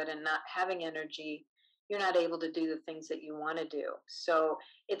feeling good and not having energy, you're not able to do the things that you want to do. So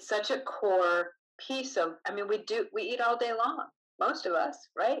it's such a core piece of, I mean, we eat all day long, most of us,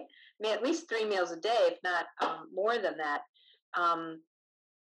 right? I mean, at least 3 meals a day, if not more than that. Um,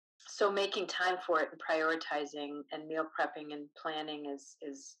 so making time for it and prioritizing and meal prepping and planning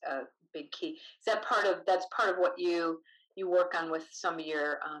is a big key. Is that that's part of what you work on with some of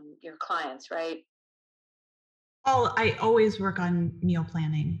your clients, right? I always work on meal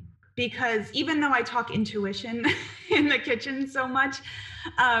planning because even though I talk intuition in the kitchen so much,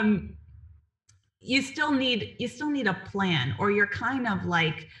 um, you still need a plan, or you're kind of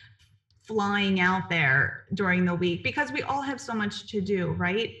like flying out there during the week because we all have so much to do,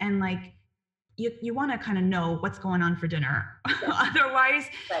 right? And like you want to kind of know what's going on for dinner. Otherwise,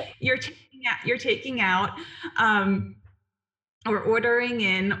 Right. you're taking out um, or ordering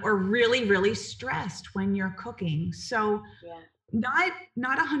in, or really really stressed when you're cooking. So Yeah. Not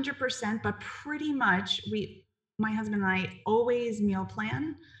 100%, but pretty much my husband and I always meal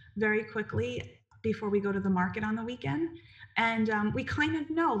plan very quickly before we go to the market on the weekend. And we kind of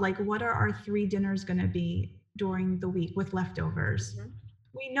know like what are our three dinners going to be during the week with leftovers. Mhm.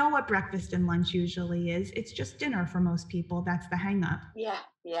 We know what breakfast and lunch usually is. It's just dinner for most people. That's the hang up. Yeah,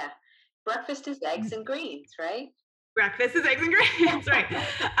 yeah. Breakfast is eggs and greens, right? Breakfast is eggs and greens, right?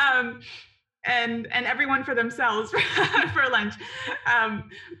 Um, and everyone for themselves for lunch. Um,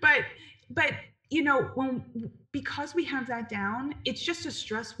 but but when because we have that down, it's just a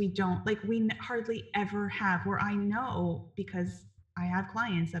stress we don't like. We hardly ever have. Where I know because I have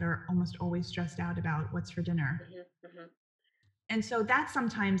clients that are almost always stressed out about what's for dinner, Hmm. Hmm. and so that's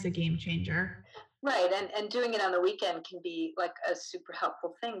sometimes a game changer. Right, and doing it on the weekend can be like a super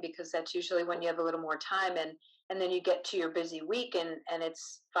helpful thing because that's usually when you have a little more time, and then you get to your busy week and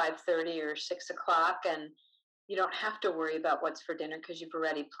it's 5:30 or 6 o'clock, and you don't have to worry about what's for dinner because you've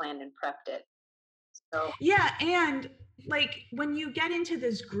already planned and prepped it. So Yeah, and like when you get into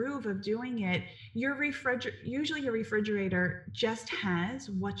this groove of doing it, usually your refrigerator just has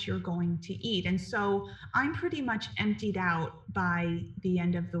what you're going to eat. And so I'm pretty much emptied out by the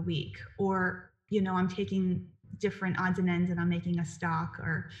end of the week. Or, I'm taking different odds and ends and I'm making a stock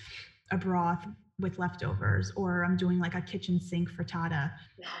or a broth with leftovers, or I'm doing like a kitchen sink frittata,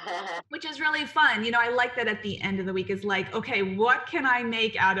 which is really fun. I like that at the end of the week is like, okay, what can I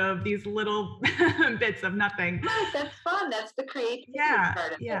make out of these little bits of nothing? right, that's fun. That's the creativity Yeah, part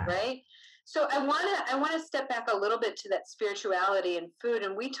of it, yeah. right? So I wanna step back a little bit to that spirituality and food,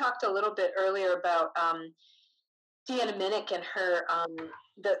 and we talked a little bit earlier about Deanna Minnick and her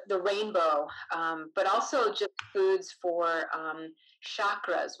the rainbow, but also just foods for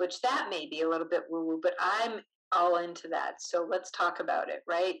chakras, which that may be a little bit woo woo, but I'm all into that. So let's talk about it,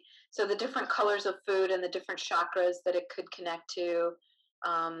 right? So the different colors of food and the different chakras that it could connect to.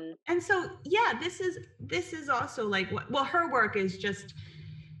 Um, And so, yeah, this is also like well, her work is just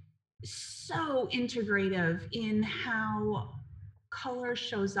so integrative in how color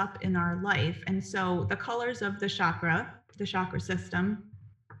shows up in our life. And so the colors of the chakra system,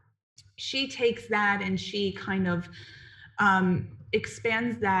 she takes that and she kind of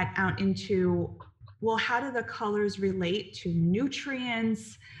expands that out into, well, how do the colors relate to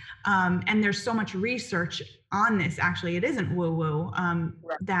nutrients? And there's so much research on this. Actually, it isn't woo woo.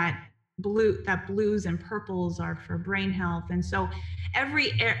 right. That blues and purples are for brain health, and so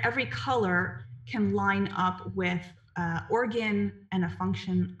every color can line up with organ and a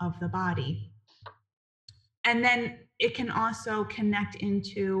function of the body, and then it can also connect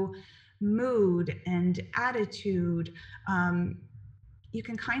into mood and attitude. um, you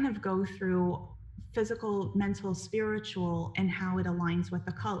can kind of go through physical, mental, spiritual, and how it aligns with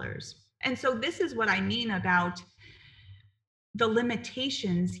the colors. And so this is what I mean about the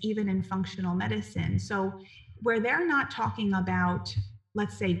limitations even in functional medicine. So where they're not talking about,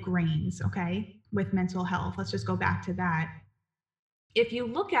 let's say, grains, okay, with mental health, let's just go back to that. If you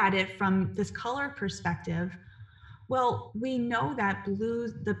look at it from this color perspective, well, we know that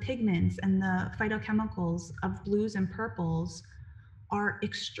blues, the pigments and the phytochemicals of blues and purples are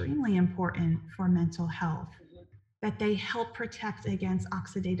extremely important for mental health, Mhm. that they help protect against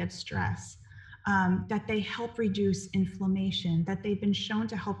oxidative stress, that they help reduce inflammation, that they've been shown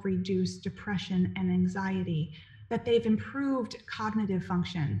to help reduce depression and anxiety, that they've improved cognitive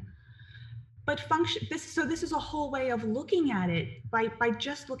function. But this is a whole way of looking at it by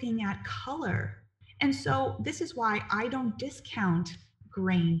just looking at color. And so this is why I don't discount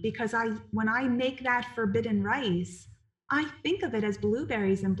grain, because when I make that forbidden rice, I think of it as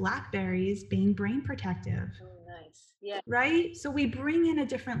blueberries and blackberries being brain protective, Oh, nice. Yeah. right? So we bring in a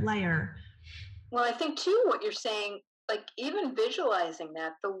different layer. Well, I think too, what you're saying, like even visualizing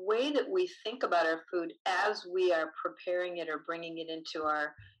that, the way that we think about our food as we are preparing it or bringing it into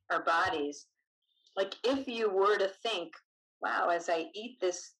our bodies, like if you were to think, wow, as I eat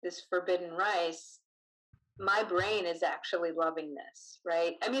this forbidden rice, my brain is actually loving this,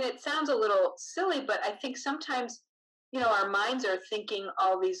 right? I mean, it sounds a little silly, but I think sometimes, our minds are thinking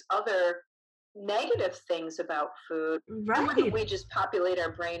all these other negative things about food. Why wouldn't we Right. just populate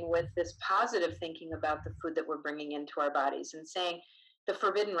our brain with this positive thinking about the food that we're bringing into our bodies and saying the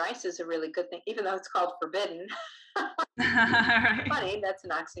forbidden rice is a really good thing, even though it's called forbidden? Right. Funny, that's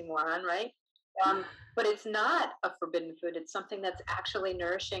an oxymoron, right? But it's not a forbidden food. It's something that's actually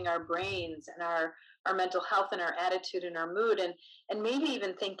nourishing our brains and our mental health and our attitude and our mood, and maybe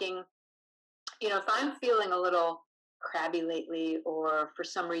even thinking, if I'm feeling a little crabby lately, or for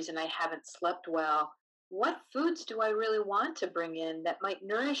some reason I haven't slept well, what foods do I really want to bring in that might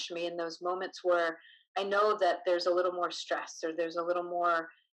nourish me in those moments where I know that there's a little more stress, or there's a little more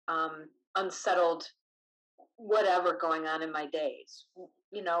unsettled whatever going on in my days.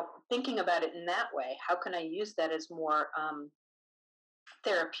 Thinking about it in that way, how can I use that as more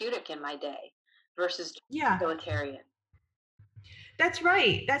therapeutic in my day versus Yeah, utilitarian? that's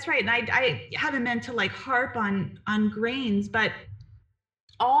right. That's right. And I haven't meant to like harp on grains, but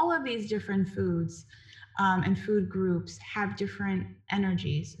all of these different foods and food groups have different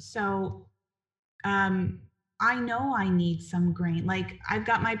energies. So um, I know I need some grain. Like I've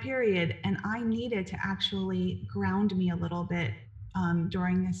got my period, and I need it to actually ground me a little bit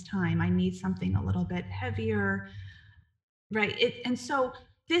during this time. I need something a little bit heavier, right? And so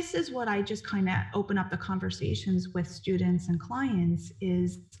this is what I just kind of open up the conversations with students and clients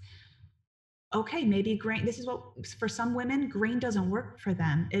is okay, maybe grain, this is what for some women grain doesn't work for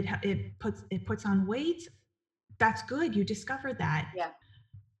them. It puts on weight. That's good, you discovered that. Yeah.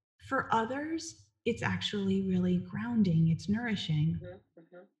 For others, it's actually really grounding, it's nourishing.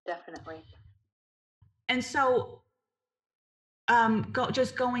 Definitely. And so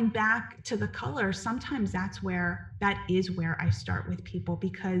just going back to the color, sometimes that is where I start with people,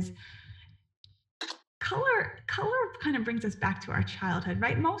 because color kind of brings us back to our childhood,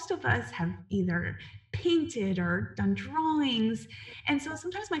 right? Most of us have either painted or done drawings. And so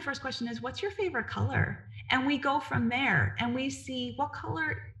sometimes my first question is, what's your favorite color? And we go from there and we see what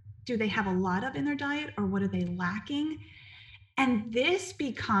color do they have a lot of in their diet, or what are they lacking? And this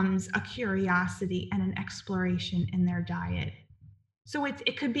becomes a curiosity and an exploration in their diet. So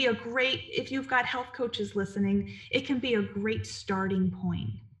it could be a great, if you've got health coaches listening, it can be a great starting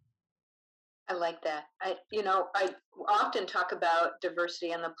point. I like that. I often talk about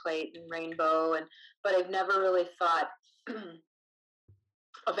diversity on the plate and rainbow, but I've never really thought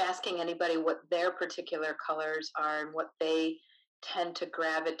of asking anybody what their particular colors are and what they tend to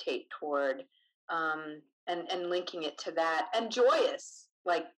gravitate toward, and linking it to that. And joyous,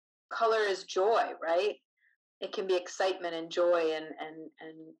 like color is joy, right? It can be excitement and joy,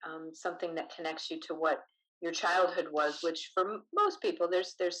 and something that connects you to what your childhood was, which for most people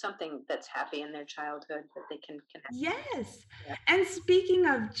there's something that's happy in their childhood that they can connect. Yes. Yeah. And speaking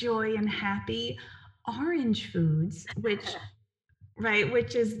of joy and happy, orange foods, which right,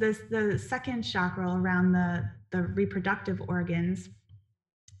 which is the second chakra around the reproductive organs.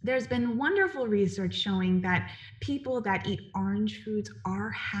 There's been wonderful research showing that people that eat orange foods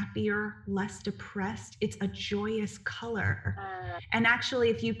are happier, less depressed. It's a joyous color. uh, And actually,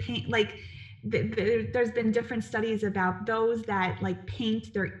 if you paint, like, there's been different studies about those that like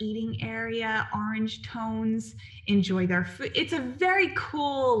paint their eating area orange tones, enjoy their food. It's a very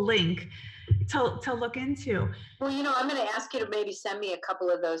cool link to look into. well, I'm going to ask you to maybe send me a couple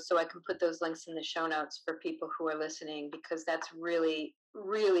of those so I can put those links in the show notes for people who are listening, because that's really,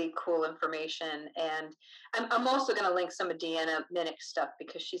 really cool information. And I'm also going to link some of Deanna Minnick's stuff,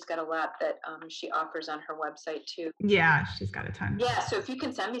 because she's got a lot that she offers on her website too. Yeah, she's got a ton. Yeah, so if you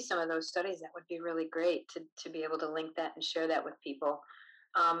can send me some of those studies, that would be really great to be able to link that and share that with people.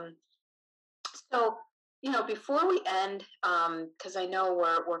 Um, so, before we end, because I know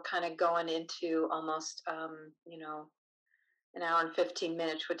we're kind of going into almost, an hour and 15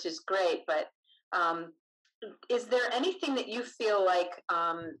 minutes, which is great. But um, is there anything that you feel like,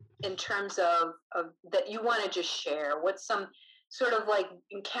 in terms of that you want to just share? What's some sort of like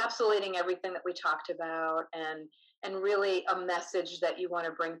encapsulating everything that we talked about, and really a message that you want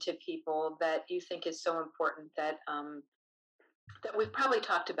to bring to people that you think is so important that we've probably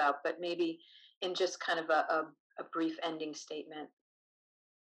talked about, but maybe in just kind of a brief ending statement?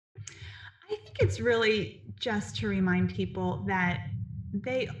 I think it's really just to remind people that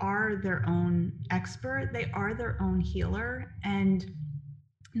they are their own expert, they are their own healer, and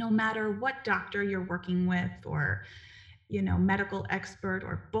no matter what doctor you're working with, or medical expert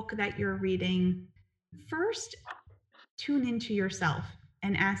or book that you're reading, first tune into yourself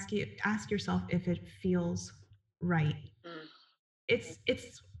and ask yourself if it feels right. Mm.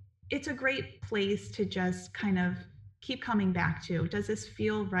 It's a great place to just kind of keep coming back to, does this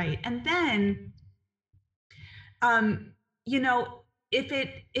feel right? And then um you know if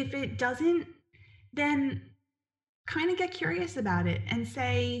it doesn't, then kind of get curious about it and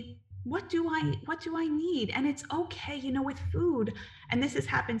say, what do I need? And it's okay, with food. And this has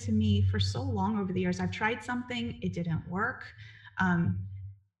happened to me for so long over the years. I've tried something, it didn't work, um,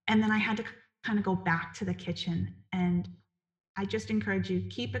 and then I had to kind of go back to the kitchen. And I just encourage you,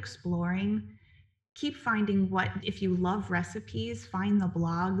 keep exploring, keep finding what, if you love recipes, find the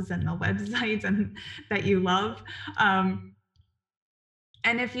blogs and the websites and that you love.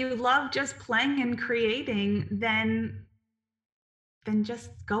 And if you love just playing and creating, then then just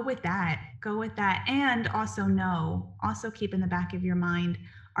go with that. Go with that. And also keep in the back of your mind,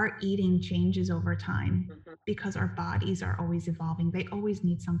 our eating changes over time Mm-hmm. because our bodies are always evolving. They always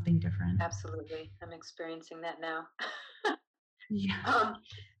need something different. Absolutely. I'm experiencing that now. Yeah.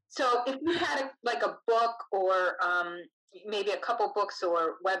 So if you had a book or maybe a couple books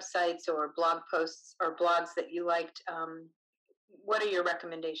or websites or blog posts or blogs that you liked, what are your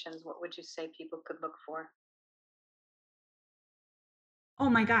recommendations? What would you say people could look for? Oh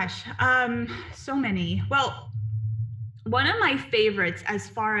my gosh. So many. Well, one of my favorites as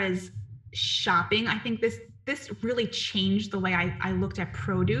far as shopping, I think this really changed the way I looked at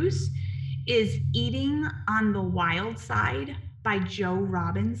produce, is Eating on the Wild Side by Joe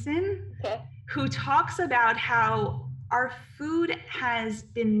Robinson, Okay. who talks about how our food has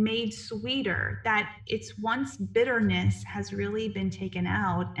been made sweeter, that its once bitterness has really been taken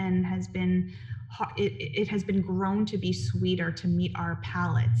out and it has been grown to be sweeter to meet our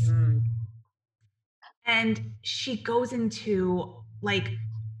palates. Mm. And she goes into like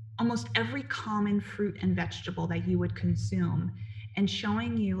almost every common fruit and vegetable that you would consume and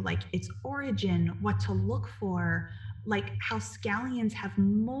showing you like its origin, what to look for, like how scallions have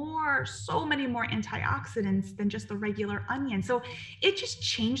so many more antioxidants than just the regular onion. So it just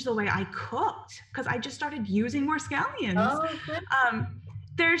changed the way I cooked because I just started using more scallions. Oh, good.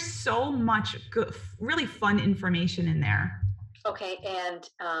 There's so much good, really fun information in there. Okay. And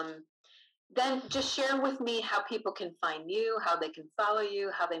then just share with me how people can find you, how they can follow you,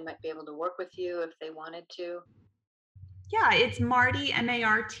 how they might be able to work with you if they wanted to. Yeah, it's Marti,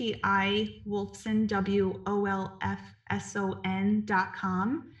 Marti Wolfson,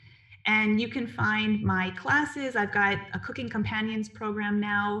 WOLFSON.com. And you can find my classes. I've got a Cooking Companions program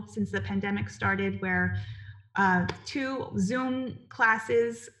now since the pandemic started, where 2 Zoom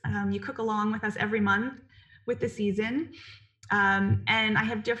classes, you cook along with us every month with the season. And I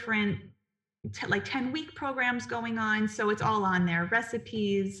have different like 10-week programs going on. So it's all on there,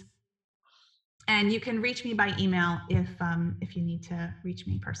 recipes. And you can reach me by email if you need to reach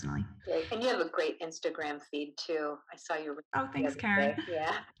me personally. Great. And you have a great Instagram feed too. I saw your Oh, thanks, Karen.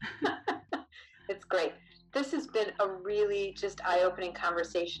 Yeah. It's great. This has been a really just eye-opening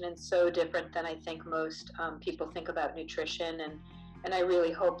conversation and so different than I think most people think about nutrition. And I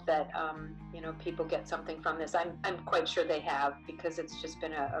really hope that people get something from this. I'm quite sure they have, because it's just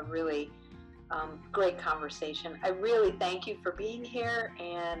been a really great conversation. I really thank you for being here,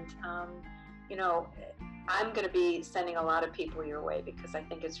 and I'm going to be sending a lot of people your way, because I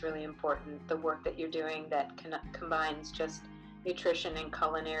think it's really important, the work that you're doing that combines just nutrition and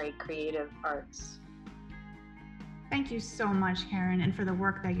culinary creative arts. Thank you so much, Karen, and for the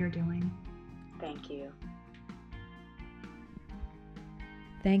work that you're doing. Thank you.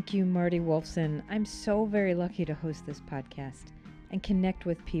 Thank you, Marti Wolfson. I'm so very lucky to host this podcast and connect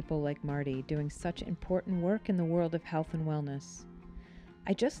with people like Marti doing such important work in the world of health and wellness.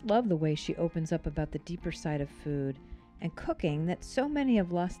 I just love the way she opens up about the deeper side of food and cooking that so many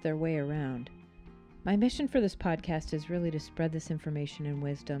have lost their way around. My mission for this podcast is really to spread this information and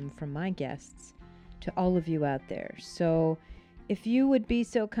wisdom from my guests to all of you out there. So if you would be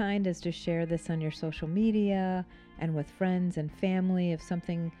so kind as to share this on your social media and with friends and family if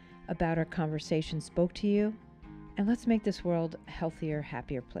something about our conversation spoke to you, and let's make this world a healthier,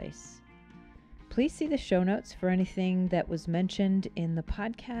 happier place. Please see the show notes for anything that was mentioned in the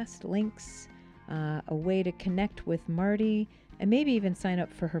podcast, links, a way to connect with Marti, and maybe even sign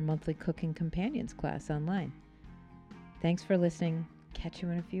up for her monthly Cooking Companions class online. Thanks for listening. Catch you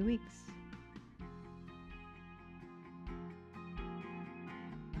in a few weeks.